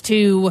chance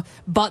to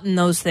button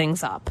those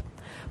things up.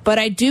 But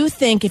I do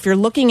think if you're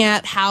looking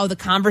at how the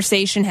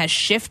conversation has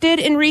shifted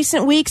in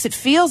recent weeks, it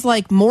feels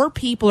like more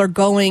people are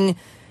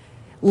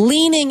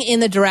leaning in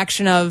the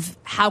direction of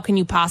how can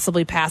you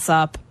possibly pass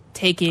up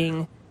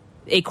taking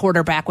a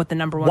quarterback with the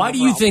number 1 Why do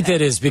you think pick?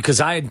 that is?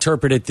 Because I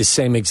interpret it the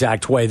same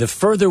exact way. The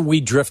further we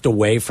drift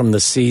away from the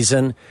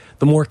season,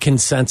 the more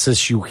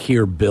consensus you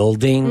hear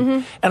building.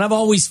 Mm-hmm. And I've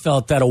always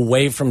felt that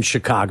away from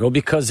Chicago,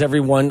 because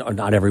everyone, or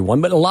not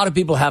everyone, but a lot of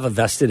people have a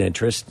vested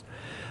interest.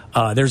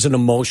 There's an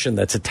emotion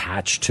that's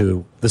attached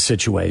to the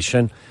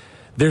situation.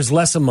 There's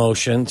less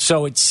emotion.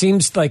 So it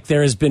seems like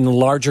there has been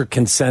larger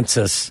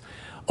consensus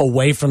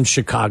away from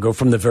Chicago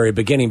from the very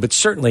beginning, but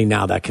certainly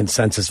now that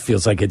consensus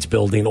feels like it's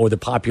building, or the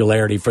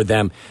popularity for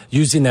them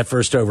using that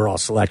first overall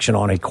selection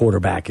on a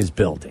quarterback is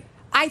building.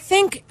 I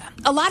think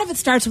a lot of it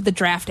starts with the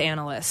draft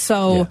analysts.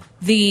 So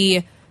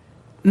the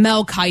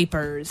Mel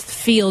Kipers,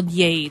 Field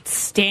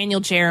Yates,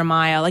 Daniel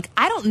Jeremiah. Like,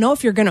 I don't know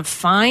if you're going to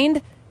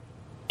find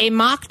a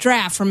mock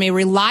draft from a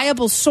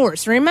reliable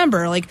source.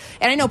 Remember, like,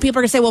 and I know people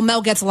are going to say, well,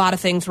 Mel gets a lot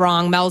of things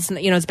wrong. Mel's,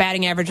 his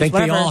batting average is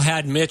whatever. I think they all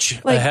had Mitch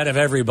ahead of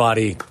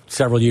everybody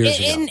several years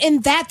ago.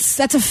 And that's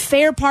a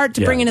fair part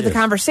to bring into the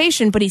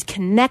conversation, but he's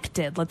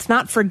connected. Let's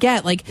not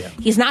forget,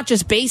 he's not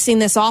just basing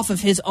this off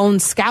of his own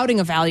scouting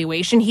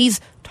evaluation.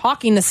 He's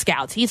talking to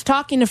scouts. He's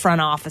talking to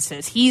front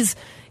offices. He's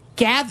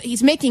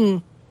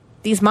making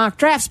these mock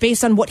drafts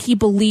based on what he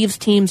believes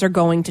teams are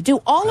going to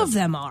do. All of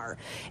them are.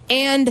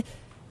 And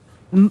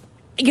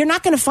you're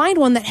not going to find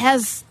one that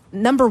has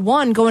number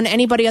 1 going to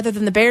anybody other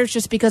than the Bears,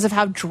 just because of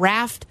how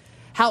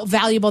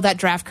valuable that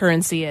draft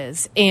currency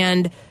is.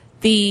 And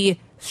the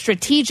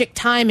strategic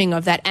timing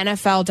of that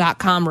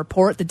NFL.com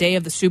report the day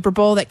of the Super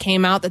Bowl that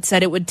came out that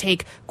said it would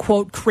take,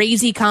 quote,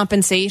 crazy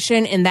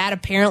compensation, and that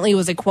apparently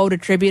was a quote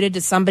attributed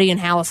to somebody in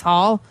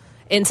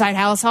inside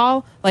Hallis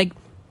Hall. Like,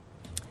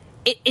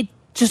 it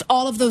just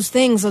all of those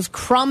things, those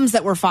crumbs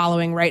that we're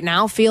following right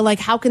now, feel like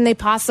how can they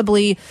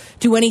possibly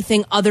do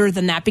anything other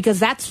than that? Because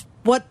that's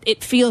what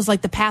it feels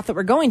like, the path that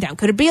we're going down.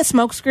 Could it be a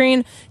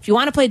smokescreen? If you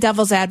want to play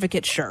devil's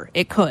advocate, sure,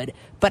 it could.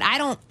 But I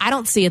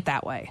don't see it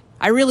that way.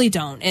 I really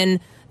don't. And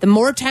the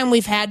more time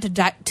we've had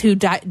to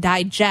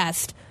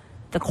digest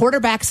the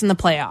quarterbacks in the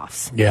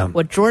playoffs,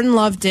 what Jordan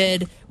Love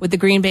did with the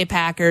Green Bay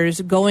Packers,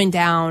 going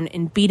down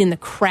and beating the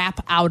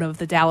crap out of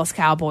the Dallas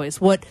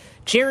Cowboys, what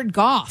Jared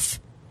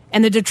Goff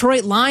and the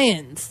Detroit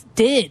Lions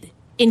did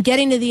in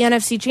getting to the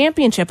NFC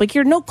Championship. Like,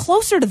 you're no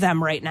closer to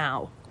them right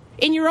now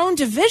in your own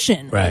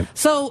division. Right.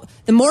 So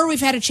the more we've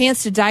had a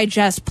chance to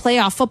digest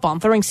playoff football, I'm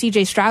throwing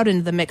C.J. Stroud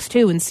into the mix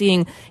too, and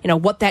seeing,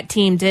 what that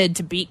team did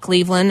to beat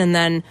Cleveland, and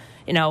then,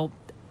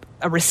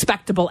 a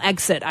respectable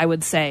exit, I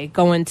would say,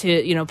 going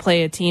to,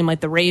 play a team like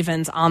the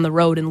Ravens on the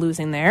road and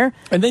losing there.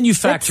 And then you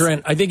factor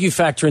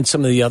in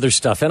some of the other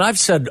stuff. And I've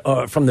said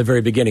from the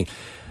very beginning,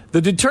 the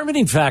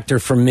determining factor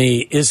for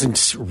me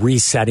isn't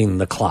resetting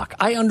the clock.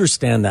 I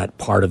understand that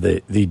part of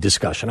the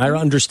discussion. I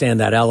understand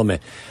that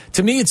element.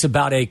 To me, it's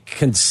about a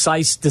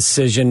concise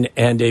decision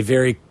and a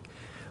very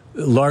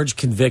large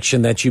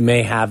conviction that you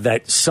may have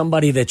that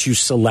somebody that you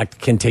select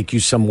can take you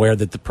somewhere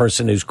that the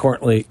person who's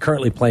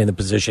currently playing the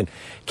position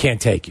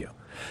can't take you.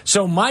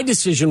 So my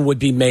decision would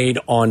be made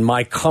on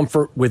my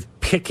comfort with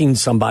picking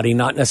somebody,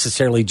 not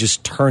necessarily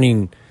just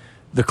turning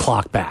the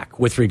clock back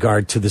with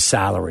regard to the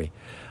salary.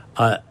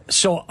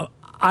 So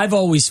I've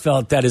always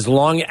felt that as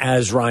long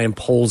as Ryan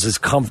Poles is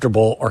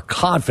comfortable or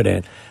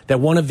confident that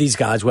one of these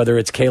guys, whether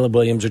it's Caleb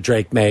Williams or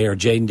Drake May or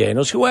Jaden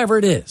Daniels, whoever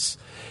it is,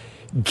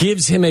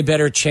 gives him a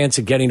better chance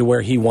of getting to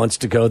where he wants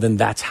to go, then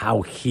that's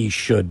how he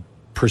should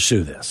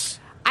pursue this.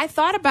 I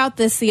thought about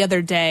this the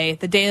other day,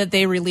 the day that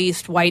they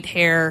released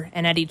Whitehair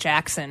and Eddie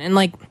Jackson. And,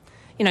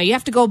 you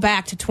have to go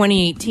back to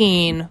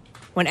 2018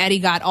 when Eddie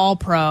got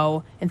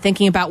All-Pro and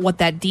thinking about what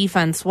that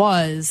defense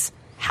was,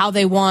 how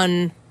they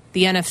won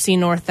the NFC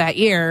North that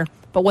year,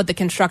 but what the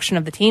construction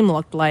of the team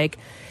looked like.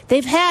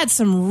 They've had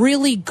some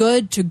really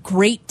good to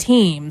great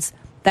teams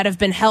that have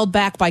been held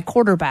back by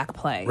quarterback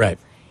play. Right.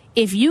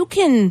 If you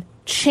can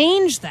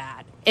change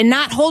that and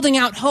not holding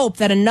out hope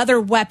that another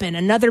weapon,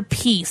 another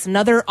piece,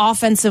 another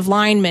offensive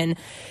lineman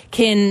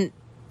can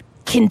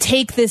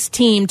take this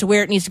team to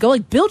where it needs to go,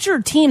 build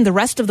your team the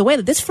rest of the way.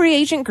 This free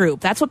agent group,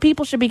 that's what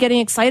people should be getting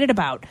excited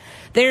about.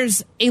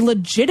 There's a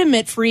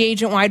legitimate free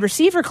agent wide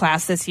receiver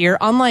class this year,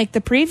 unlike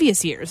the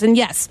previous years. And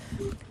yes,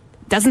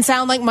 doesn't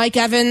sound like Mike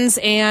Evans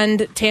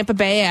and Tampa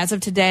Bay as of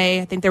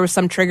today. I think there was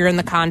some trigger in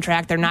the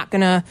contract. They're not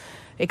going to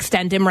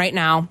extend him right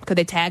now. Could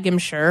they tag him?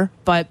 Sure.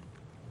 But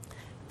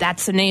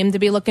that's a name to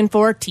be looking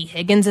for. T.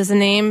 Higgins is a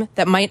name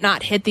that might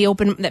not hit the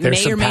open, that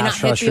There's may or may not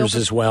hit the open. There's some pass rushers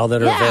as well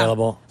that are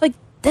available.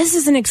 This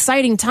is an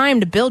exciting time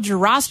to build your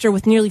roster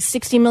with nearly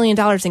 $60 million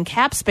in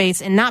cap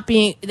space and not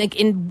being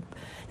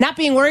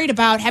worried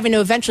about having to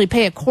eventually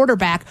pay a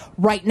quarterback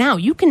right now.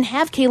 You can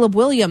have Caleb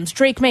Williams,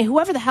 Drake May,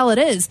 whoever the hell it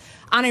is,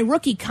 on a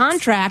rookie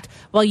contract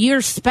while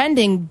you're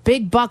spending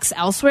big bucks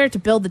elsewhere to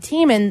build the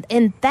team.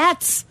 And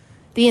that's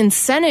the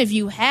incentive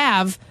you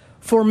have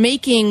for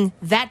making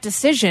that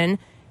decision.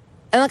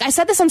 And I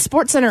said this on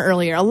SportsCenter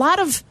earlier,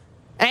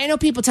 I know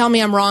people tell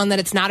me I'm wrong, that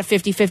it's not a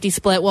 50-50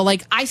 split. Well,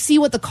 I see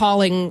what the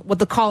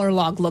caller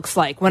log looks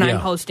like when I'm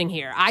hosting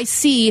here. I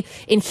see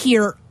and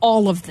hear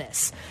all of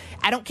this.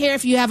 I don't care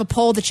if you have a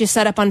poll that you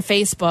set up on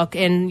Facebook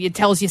and it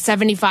tells you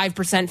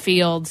 75%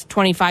 Fields,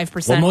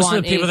 25%. Well, most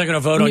of the people that are going to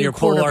vote on your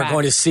poll are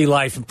going to see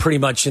life pretty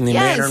much in the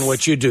manner in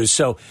which you do.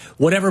 So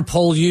whatever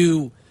poll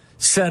you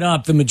set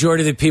up, the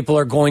majority of the people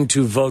are going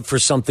to vote for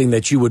something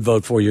that you would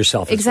vote for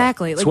yourself.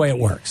 Exactly. That's the way it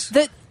works.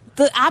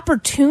 The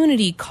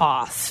opportunity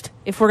cost,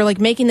 if we're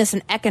making this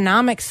an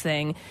economics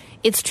thing,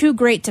 it's too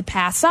great to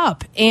pass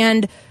up.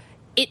 And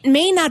it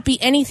may not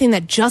be anything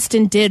that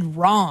Justin did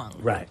wrong.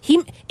 Right.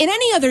 In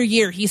any other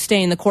year, he's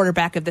staying the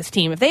quarterback of this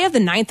team. If they have the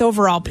 9th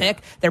overall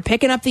pick, they're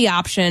picking up the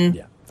option.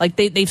 Yeah.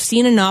 They've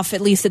seen enough,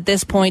 at least at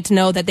this point, to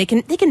know that they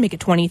can make a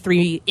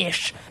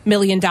 $23-ish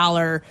million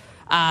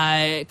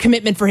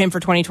commitment for him for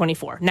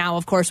 2024. Now,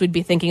 of course, we'd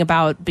be thinking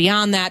about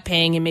beyond that,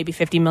 paying him maybe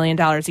 $50 million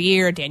a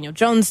year, a Daniel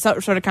Jones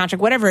sort of contract,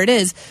 whatever it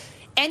is.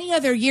 Any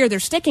other year, they're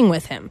sticking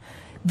with him.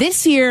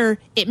 This year,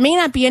 it may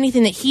not be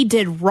anything that he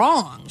did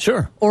wrong.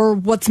 Sure. Or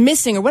what's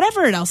missing or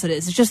whatever else it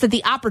is. It's just that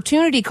the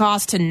opportunity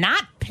cost to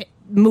not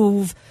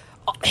move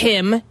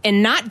him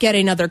and not get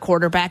another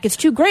quarterback is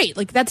too great.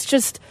 That's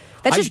just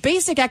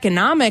basic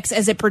economics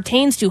as it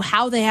pertains to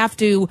how they have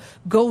to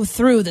go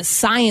through the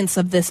science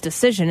of this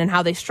decision and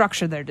how they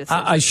structure their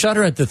decision. I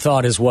shudder at the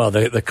thought as well,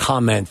 the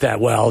comment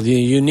that,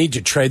 you need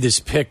to trade this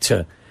pick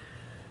to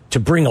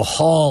bring a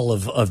haul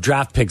of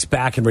draft picks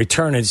back and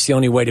return it. It's the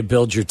only way to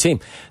build your team.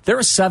 They're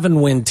a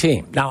 7-win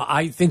team. Now,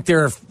 I think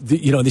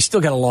they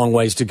still got a long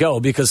ways to go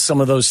because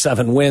some of those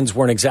 7 wins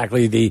weren't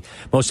exactly the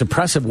most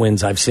impressive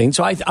wins I've seen.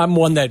 So I'm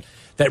one that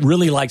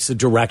really likes the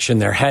direction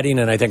they're heading,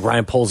 and I think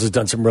Ryan Poles has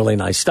done some really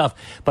nice stuff.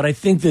 But I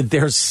think that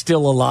there's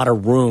still a lot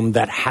of room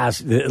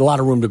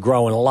to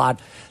grow and a lot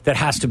that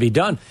has to be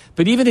done.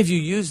 But even if you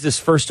use this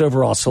first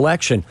overall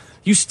selection,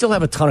 you still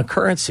have a ton of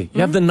currency.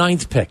 You have the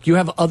 9th pick. You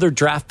have other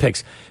draft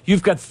picks.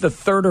 You've got the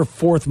 3rd or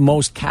 4th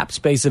most cap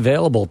space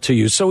available to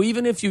you. So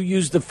even if you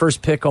use the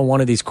first pick on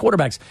one of these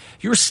quarterbacks,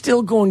 you're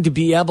still going to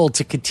be able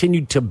to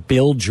continue to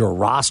build your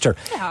roster.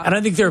 Yeah, and I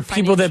think there are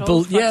people that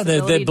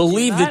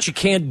believe that you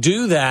can't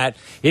do that.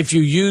 If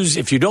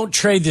you don't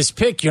trade this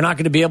pick, you're not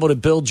going to be able to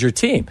build your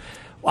team.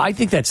 Well, I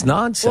think that's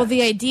nonsense. Well,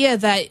 the idea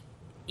that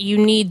you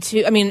need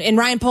to, and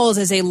Ryan Poles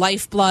is a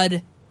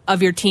lifeblood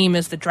of your team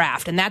is the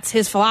draft, and that's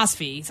his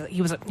philosophy.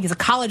 He's a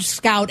college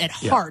scout at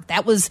heart.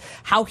 That was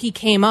how he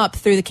came up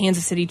through the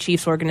Kansas City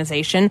Chiefs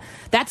organization.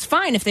 That's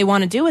fine if they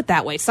want to do it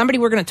that way. Somebody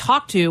we're going to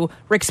talk to,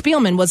 Rick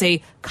Spielman, was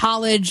the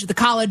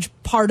college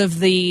part of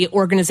the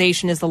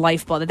organization is the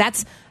lifeblood.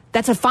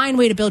 That's a fine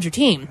way to build your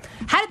team.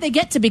 How did they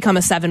get to become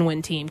a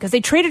 7-win team? Because they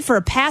traded for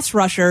a pass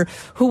rusher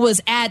who was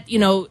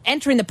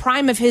entering the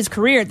prime of his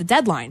career at the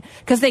deadline.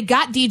 Because they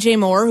got DJ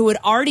Moore, who had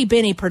already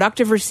been a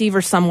productive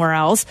receiver somewhere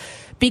else.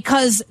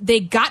 Because they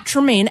got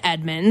Tremaine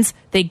Edmonds.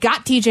 They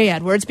got TJ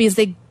Edwards. Because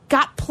they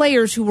got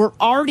players who were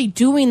already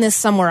doing this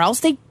somewhere else.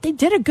 They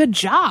did a good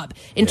job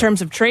in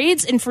terms of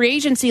trades and free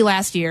agency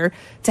last year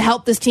to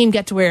help this team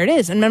get to where it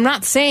is. And I'm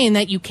not saying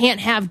that you can't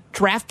have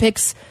draft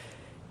picks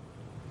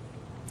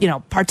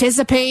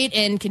participate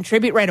and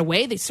contribute right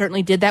away. They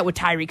certainly did that with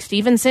Tyreek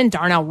Stevenson.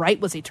 Darnell Wright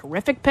was a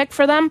terrific pick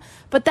for them,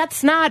 but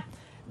that's not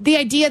the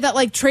idea that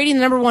like trading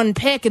the number one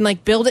pick and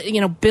like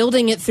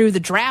building it through the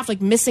draft,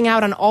 like missing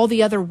out on all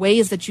the other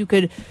ways that you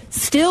could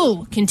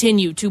still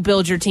continue to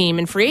build your team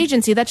in free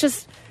agency,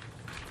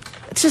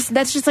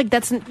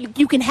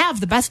 you can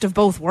have the best of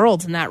both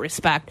worlds in that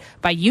respect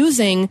by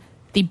using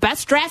the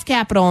best draft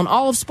capital in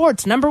all of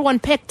sports, number one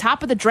pick,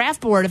 top of the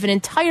draft board of an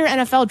entire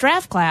NFL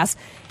draft class,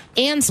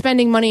 and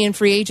spending money in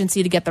free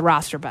agency to get the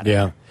roster better.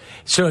 Yeah.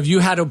 So if you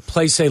had to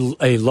place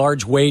a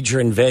large wager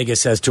in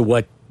Vegas as to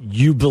what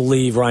you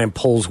believe Ryan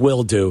Poles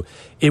will do,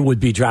 it would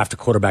be draft a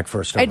quarterback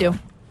first overall. I do.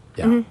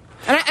 Yeah.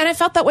 Mm-hmm. And I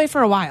felt that way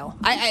for a while.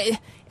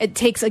 It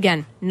takes,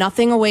 again,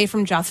 nothing away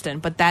from Justin,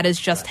 but that is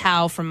just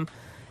how, from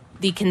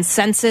the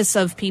consensus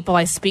of people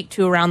I speak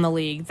to around the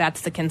league,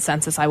 that's the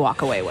consensus I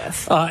walk away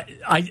with.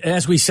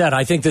 As we said,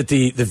 I think that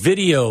the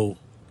video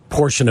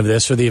portion of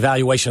this, or the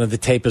evaluation of the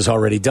tape, is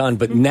already done,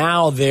 but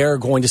now they're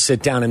going to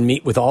sit down and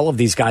meet with all of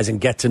these guys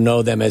and get to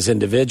know them as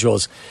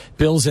individuals.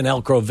 Bill's in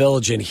Elk Grove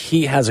Village, and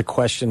he has a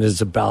question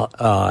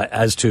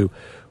as to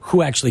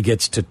who actually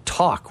gets to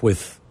talk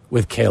with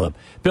Caleb.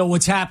 Bill,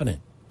 what's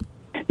happening?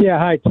 Yeah,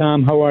 hi,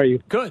 Tom. How are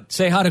you? Good.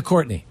 Say hi to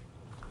Courtney.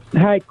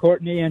 Hi,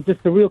 Courtney. And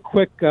just a real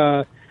quick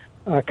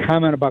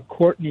comment about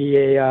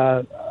Courtney.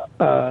 A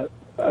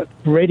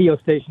radio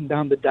station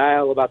down the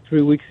dial about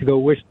 3 weeks ago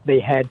wished they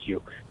had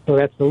you. So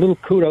that's a little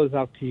kudos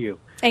out to you.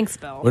 Thanks,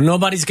 Bill. Well,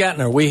 nobody's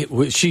gotten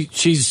her.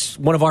 She's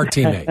one of our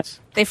teammates.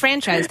 They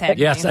franchise tagged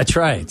me. Yes, that's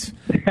right.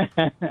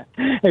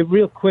 Hey,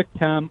 real quick,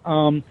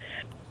 Tom.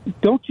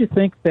 Don't you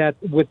think that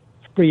with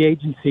free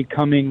agency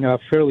coming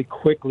fairly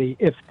quickly,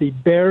 if the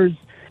Bears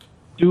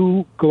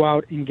do go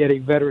out and get a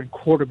veteran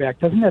quarterback,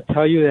 doesn't that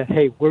tell you that,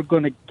 hey, we're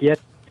going to get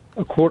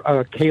a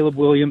Caleb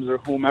Williams or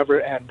whomever,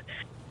 and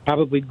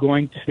probably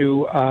going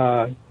to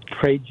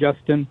trade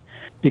Justin?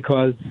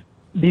 Because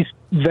these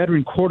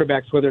veteran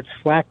quarterbacks, whether it's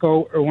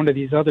Flacco or one of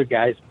these other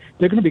guys,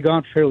 they're going to be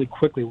gone fairly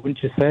quickly,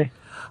 wouldn't you say?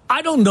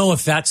 I don't know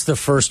if that's the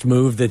first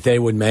move that they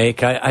would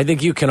make. I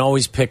think you can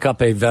always pick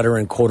up a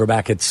veteran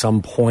quarterback at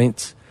some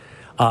point.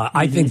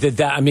 I think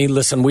that I mean,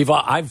 listen,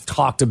 I've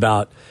talked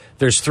about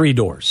there's three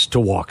doors to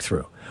walk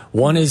through.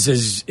 One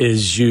is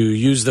you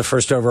use the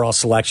first overall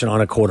selection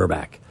on a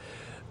quarterback.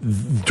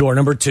 Door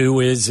number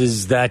two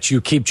is that you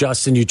keep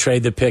Justin, you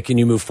trade the pick, and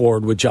you move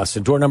forward with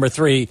Justin. Door number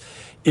three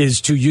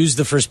is to use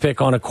the first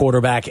pick on a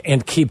quarterback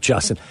and keep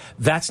Justin.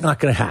 That's not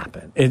going to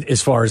happen,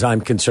 as far as I'm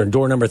concerned.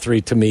 Door number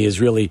three, to me,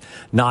 is really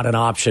not an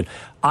option.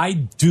 I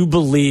do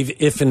believe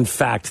if, in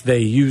fact, they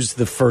use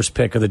the first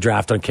pick of the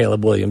draft on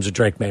Caleb Williams or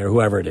Drake May or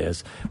whoever it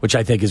is, which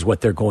I think is what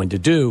they're going to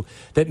do,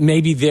 that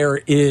maybe there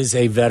is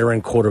a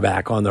veteran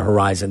quarterback on the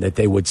horizon that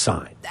they would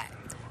sign.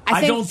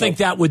 I don't think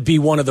that would be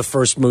one of the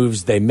first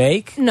moves they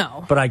make.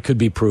 No. But I could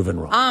be proven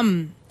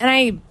wrong.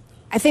 And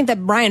I think that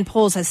Ryan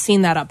Poles has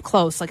seen that up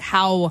close, like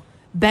how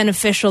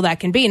beneficial that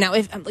can be. Now,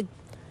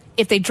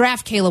 if they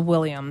draft Caleb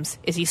Williams,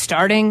 is he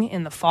starting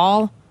in the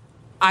fall?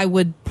 I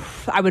would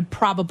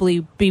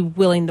probably be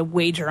willing to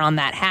wager on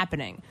that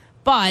happening.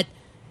 But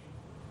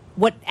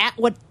what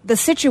the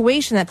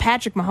situation that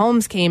Patrick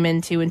Mahomes came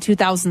into in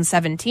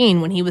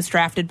 2017 when he was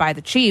drafted by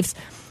the Chiefs,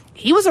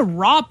 he was a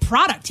raw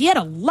product. He had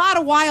a lot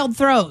of wild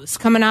throws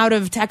coming out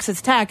of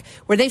Texas Tech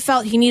where they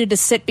felt he needed to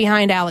sit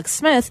behind Alex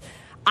Smith.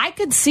 I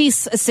could see a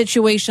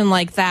situation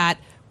like that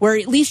where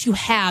at least you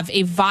have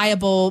a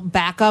viable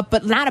backup,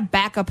 but not a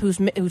backup who's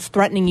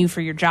threatening you for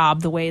your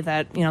job the way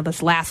that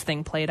this last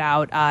thing played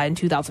out in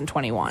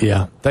 2021.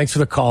 Yeah, thanks for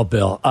the call,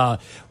 Bill.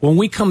 When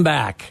we come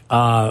back,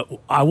 I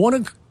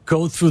want to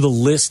go through the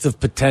list of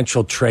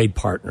potential trade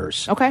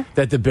partners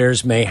that the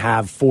Bears may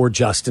have for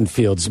Justin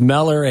Fields.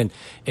 Meller and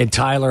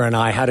Tyler and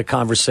I had a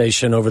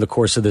conversation over the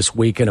course of this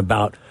weekend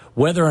about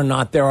whether or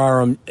not there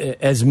are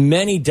as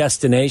many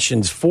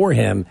destinations for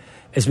him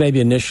as maybe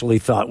initially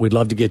thought. We'd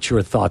love to get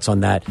your thoughts on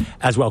that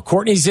as well.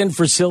 Courtney's in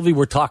for Sylvie.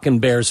 We're talking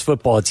Bears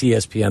football. It's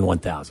ESPN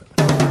 1000.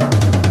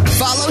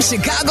 Follow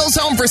Chicago's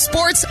Home for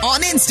Sports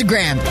on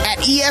Instagram at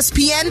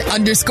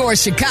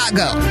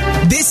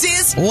ESPN_Chicago. This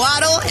is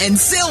Waddle and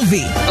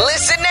Sylvie.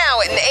 Listen now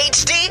in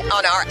HD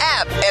on our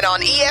app and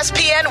on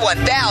ESPN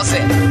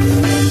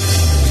 1000.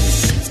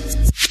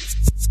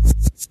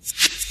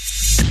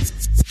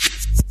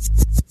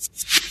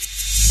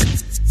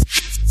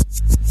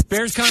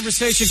 Bears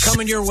conversation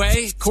coming your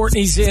way.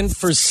 Courtney's in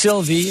for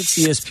Sylvie. It's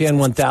ESPN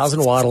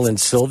 1000, Waddle and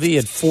Sylvie.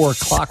 At 4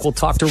 o'clock, we'll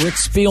talk to Rick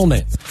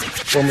Spielman,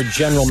 former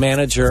general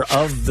manager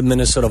of the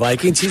Minnesota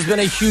Vikings. He's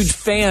been a huge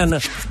fan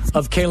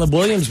of Caleb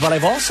Williams, but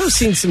I've also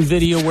seen some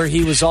video where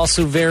he was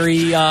also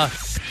very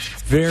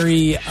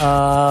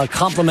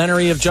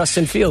complimentary of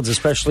Justin Fields,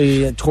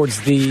 especially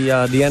towards the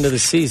end of the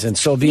season.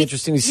 So it'll be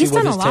interesting to see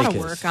what his take is. He's done a lot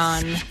of work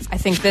on, I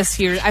think, this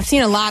year. I've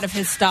seen a lot of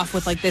his stuff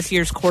with like this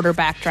year's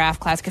quarterback draft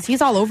class because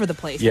he's all over the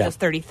place. Yeah. He does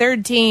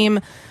 33rd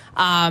team.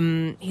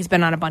 He's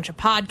been on a bunch of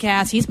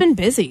podcasts. He's been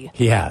busy.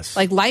 He has.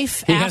 Like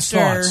life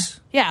after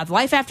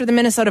the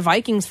Minnesota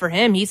Vikings for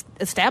him. He's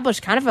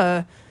established kind of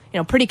a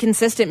pretty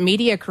consistent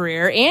media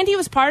career, and he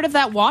was part of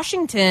that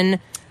Washington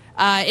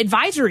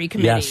advisory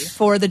committee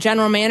for the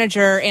general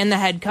manager and the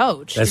head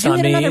coach. That's not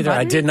me either.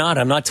 I did not.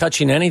 I'm not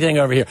touching anything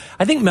over here.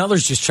 I think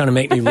Meller's just trying to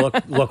make me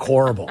look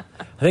horrible.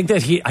 I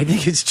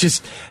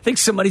think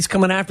somebody's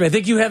coming after me. I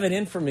think you have it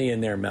in for me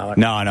in there, Meller.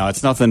 No,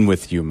 it's nothing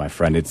with you, my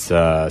friend. It's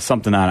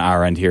something on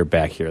our end here,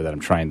 back here, that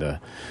I'm trying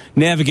to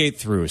navigate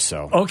through.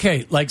 So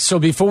okay, so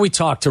before we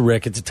talk to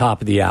Rick at the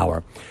top of the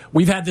hour,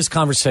 we've had this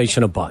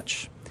conversation a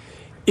bunch.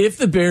 If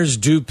the Bears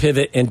do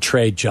pivot and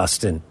trade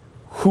Justin,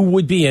 who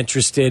would be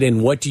interested,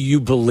 and what do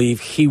you believe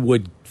he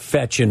would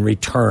fetch in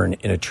return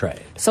in a trade?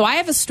 So I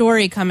have a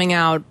story coming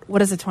out.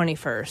 What is the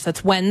 21st?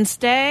 That's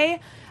Wednesday.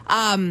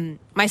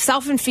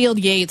 Myself and Field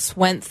Yates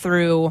went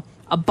through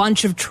a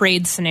bunch of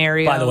trade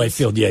scenarios. By the way,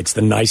 Field Yates,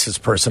 the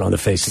nicest person on the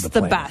face of the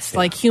planet. The best,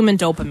 like human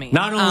dopamine.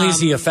 Not only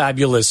is he a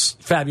fabulous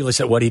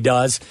at what he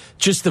does,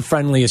 just the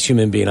friendliest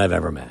human being I've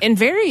ever met. And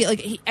very,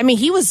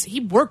 he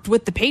worked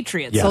with the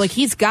Patriots. Yes. So,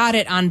 he's got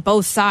it on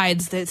both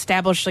sides. That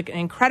established, an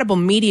incredible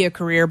media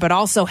career, but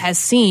also has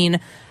seen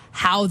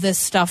how this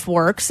stuff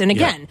works. And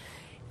again,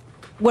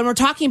 when we're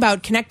talking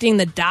about connecting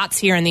the dots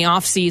here in the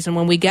offseason,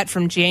 when we get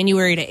from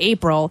January to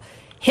April,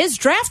 his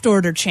draft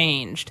order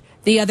changed.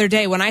 The other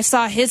day, when I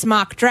saw his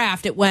mock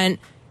draft, it went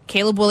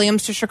Caleb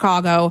Williams to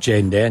Chicago,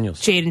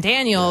 Jaden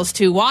Daniels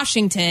to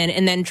Washington,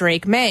 and then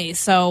Drake May.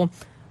 So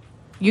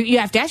you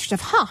have to ask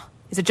yourself,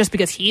 is it just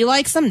because he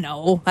likes them?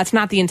 No, that's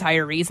not the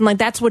entire reason.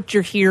 That's what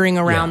you're hearing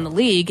around the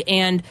league.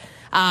 And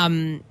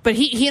but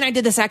he and I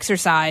did this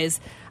exercise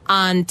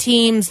on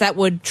teams that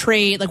would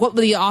trade, what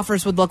the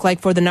offers would look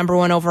like for the number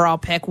 1 overall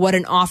pick, what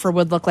an offer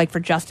would look like for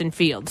Justin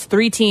Fields.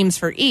 3 teams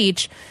for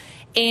each,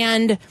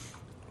 and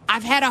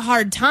I've had a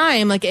hard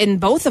time, in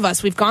both of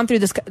us, we've gone through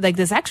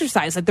this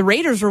exercise. The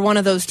Raiders were one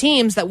of those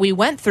teams that we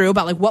went through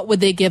about, what would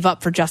they give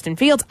up for Justin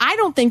Fields? I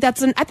think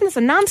it's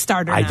a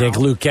non-starter I think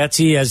Luke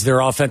Getsy, as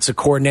their offensive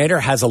coordinator,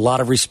 has a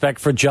lot of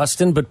respect for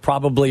Justin, but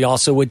probably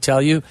also would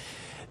tell you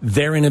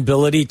their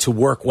inability to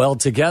work well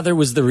together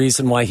was the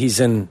reason why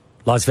he's in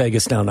Las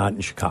Vegas now, not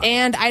in Chicago.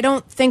 And I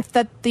don't think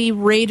that the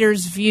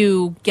Raiders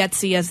view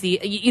Getsy as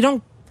you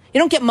don't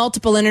get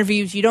multiple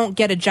interviews, you don't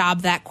get a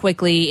job that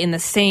quickly in the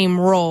same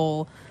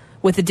role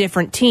with a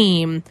different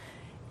team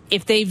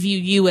if they view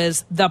you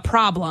as the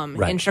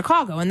problem in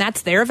Chicago. And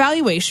that's their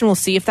evaluation. We'll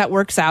see if that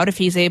works out, if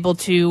he's able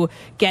to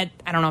get,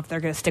 I don't know if they're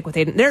going to stick with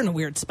Aiden. They're in a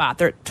weird spot.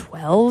 They're at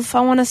 12,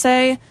 I want to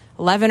say,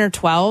 11 or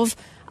 12.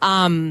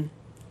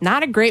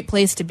 Not a great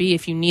place to be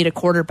if you need a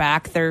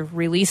quarterback. They're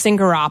releasing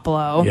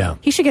Garoppolo. Yeah.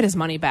 He should get his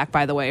money back,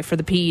 by the way, for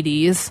the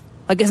PEDs.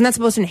 Isn't that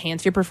supposed to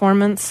enhance your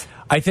performance?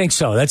 I think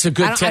so. That's a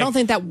good take. I don't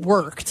think that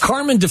worked.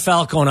 Carmen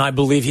DeFalco and I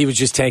believe he was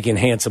just taking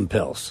handsome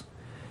pills.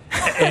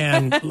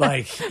 And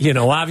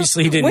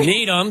obviously he didn't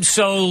need them.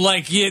 So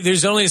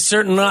there's only a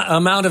certain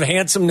amount of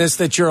handsomeness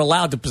that you're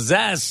allowed to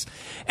possess.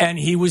 And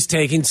he was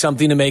taking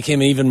something to make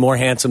him even more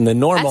handsome than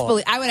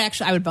normal. I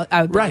would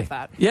believe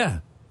that. Yeah.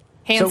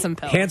 Handsome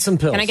pills. Handsome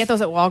pills. Can I get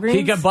those at Walgreens?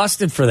 He got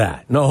busted for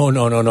that.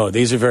 No.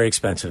 These are very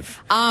expensive.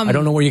 I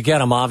don't know where you get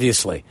them,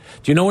 obviously.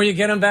 Do you know where you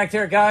get them back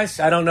there, guys?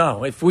 I don't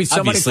know. If we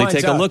obviously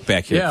take a look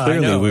back here. Yeah,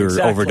 clearly we were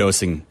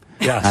overdosing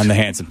on the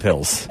handsome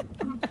pills.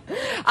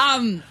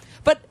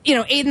 But,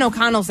 Aiden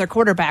O'Connell's their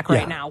quarterback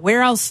right now.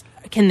 Where else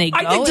can they go?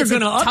 I think they're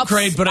going to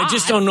upgrade, but I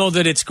just don't know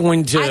that it's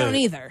going to. I don't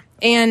either.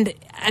 And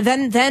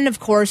then, of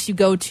course, you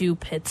go to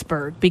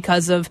Pittsburgh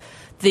because of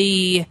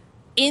the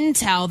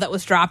intel that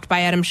was dropped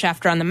by Adam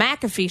Schefter on the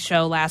McAfee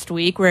show last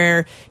week,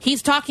 where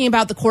he's talking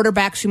about the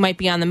quarterbacks who might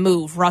be on the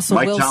move. Russell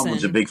Wilson. Mike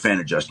Tomlin's a big fan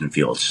of Justin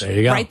Fields. There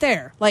you go. Right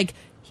there.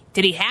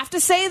 Did he have to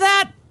say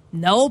that?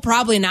 No,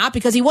 probably not,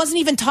 because he wasn't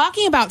even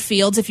talking about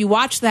Fields. If you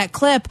watch that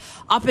clip,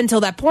 up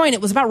until that point,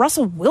 it was about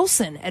Russell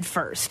Wilson at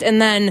first.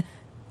 And then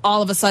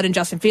all of a sudden,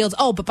 Justin Fields.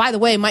 Oh, but by the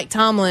way, Mike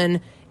Tomlin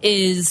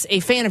is a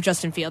fan of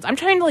Justin Fields. I'm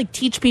trying to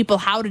teach people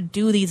how to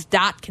do these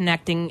dot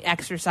connecting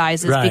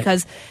exercises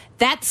because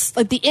that's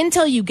the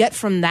intel you get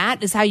from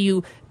that is how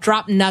you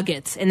drop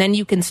nuggets. And then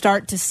you can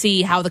start to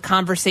see how the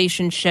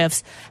conversation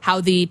shifts, how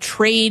the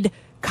trade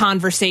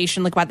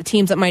conversation about the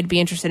teams that might be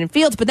interested in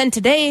Fields. But then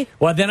today,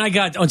 then I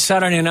got on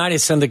Saturday night, I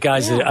sent the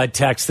guys a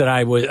text that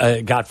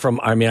I got from.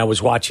 I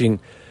was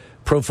watching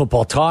Pro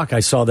Football Talk. I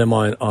saw them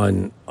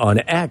on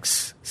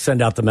X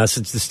send out the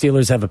message. The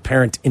Steelers have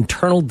apparent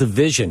internal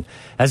division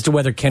as to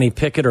whether Kenny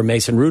Pickett or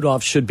Mason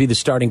Rudolph should be the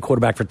starting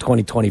quarterback for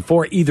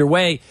 2024. Either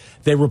way,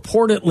 they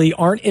reportedly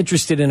aren't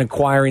interested in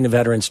acquiring a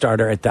veteran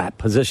starter at that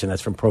position.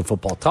 That's from Pro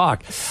Football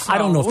Talk. I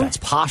don't know if that's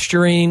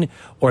posturing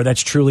or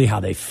that's truly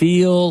how they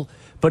feel.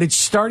 But it's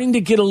starting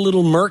to get a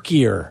little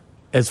murkier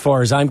as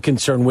far as I'm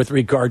concerned with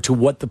regard to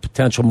what the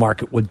potential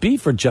market would be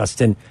for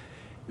Justin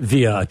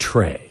via a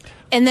trade.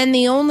 And then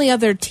the only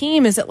other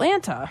team is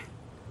Atlanta.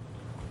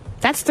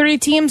 That's 3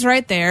 teams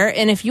right there.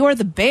 And if you're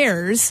the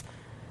Bears,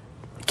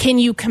 can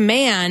you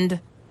command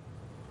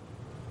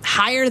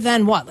higher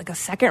than a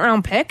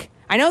second-round pick?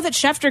 I know that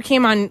Schefter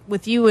came on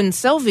with you and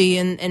Sylvie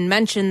and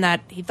mentioned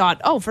that he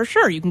thought, for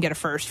sure you can get a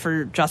first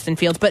for Justin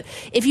Fields. But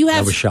if you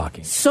have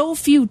so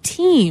few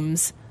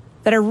teams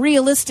that are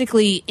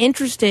realistically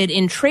interested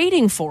in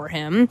trading for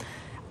him,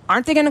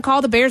 aren't they going to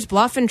call the Bears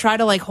bluff and try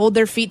to like hold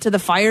their feet to the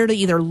fire to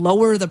either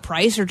lower the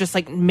price or just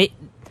like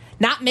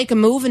not make a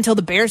move until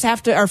the Bears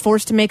are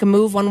forced to make a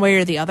move one way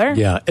or the other?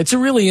 Yeah, it's a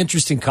really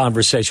interesting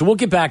conversation. We'll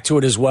get back to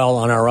it as well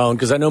on our own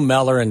because I know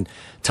Meller and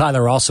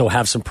Tyler also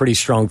have some pretty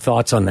strong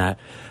thoughts on that.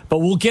 But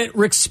we'll get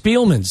Rick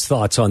Spielman's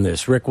thoughts on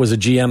this. Rick was a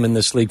GM in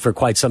this league for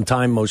quite some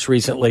time, most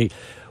recently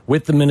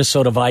with the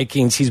Minnesota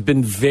Vikings. He's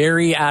been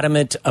very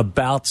adamant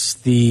about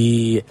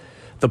the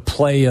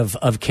play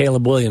of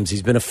Caleb Williams.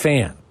 He's been a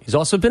fan. He's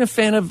also been a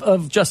fan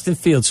of Justin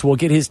Fields, so we'll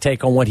get his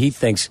take on what he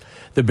thinks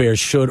the Bears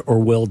should or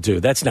will do.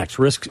 That's next.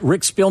 Rick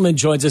Spielman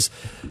joins us.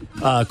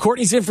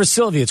 Courtney's in for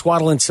Sylvie. It's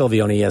Waddle and Sylvie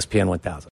on ESPN 1000.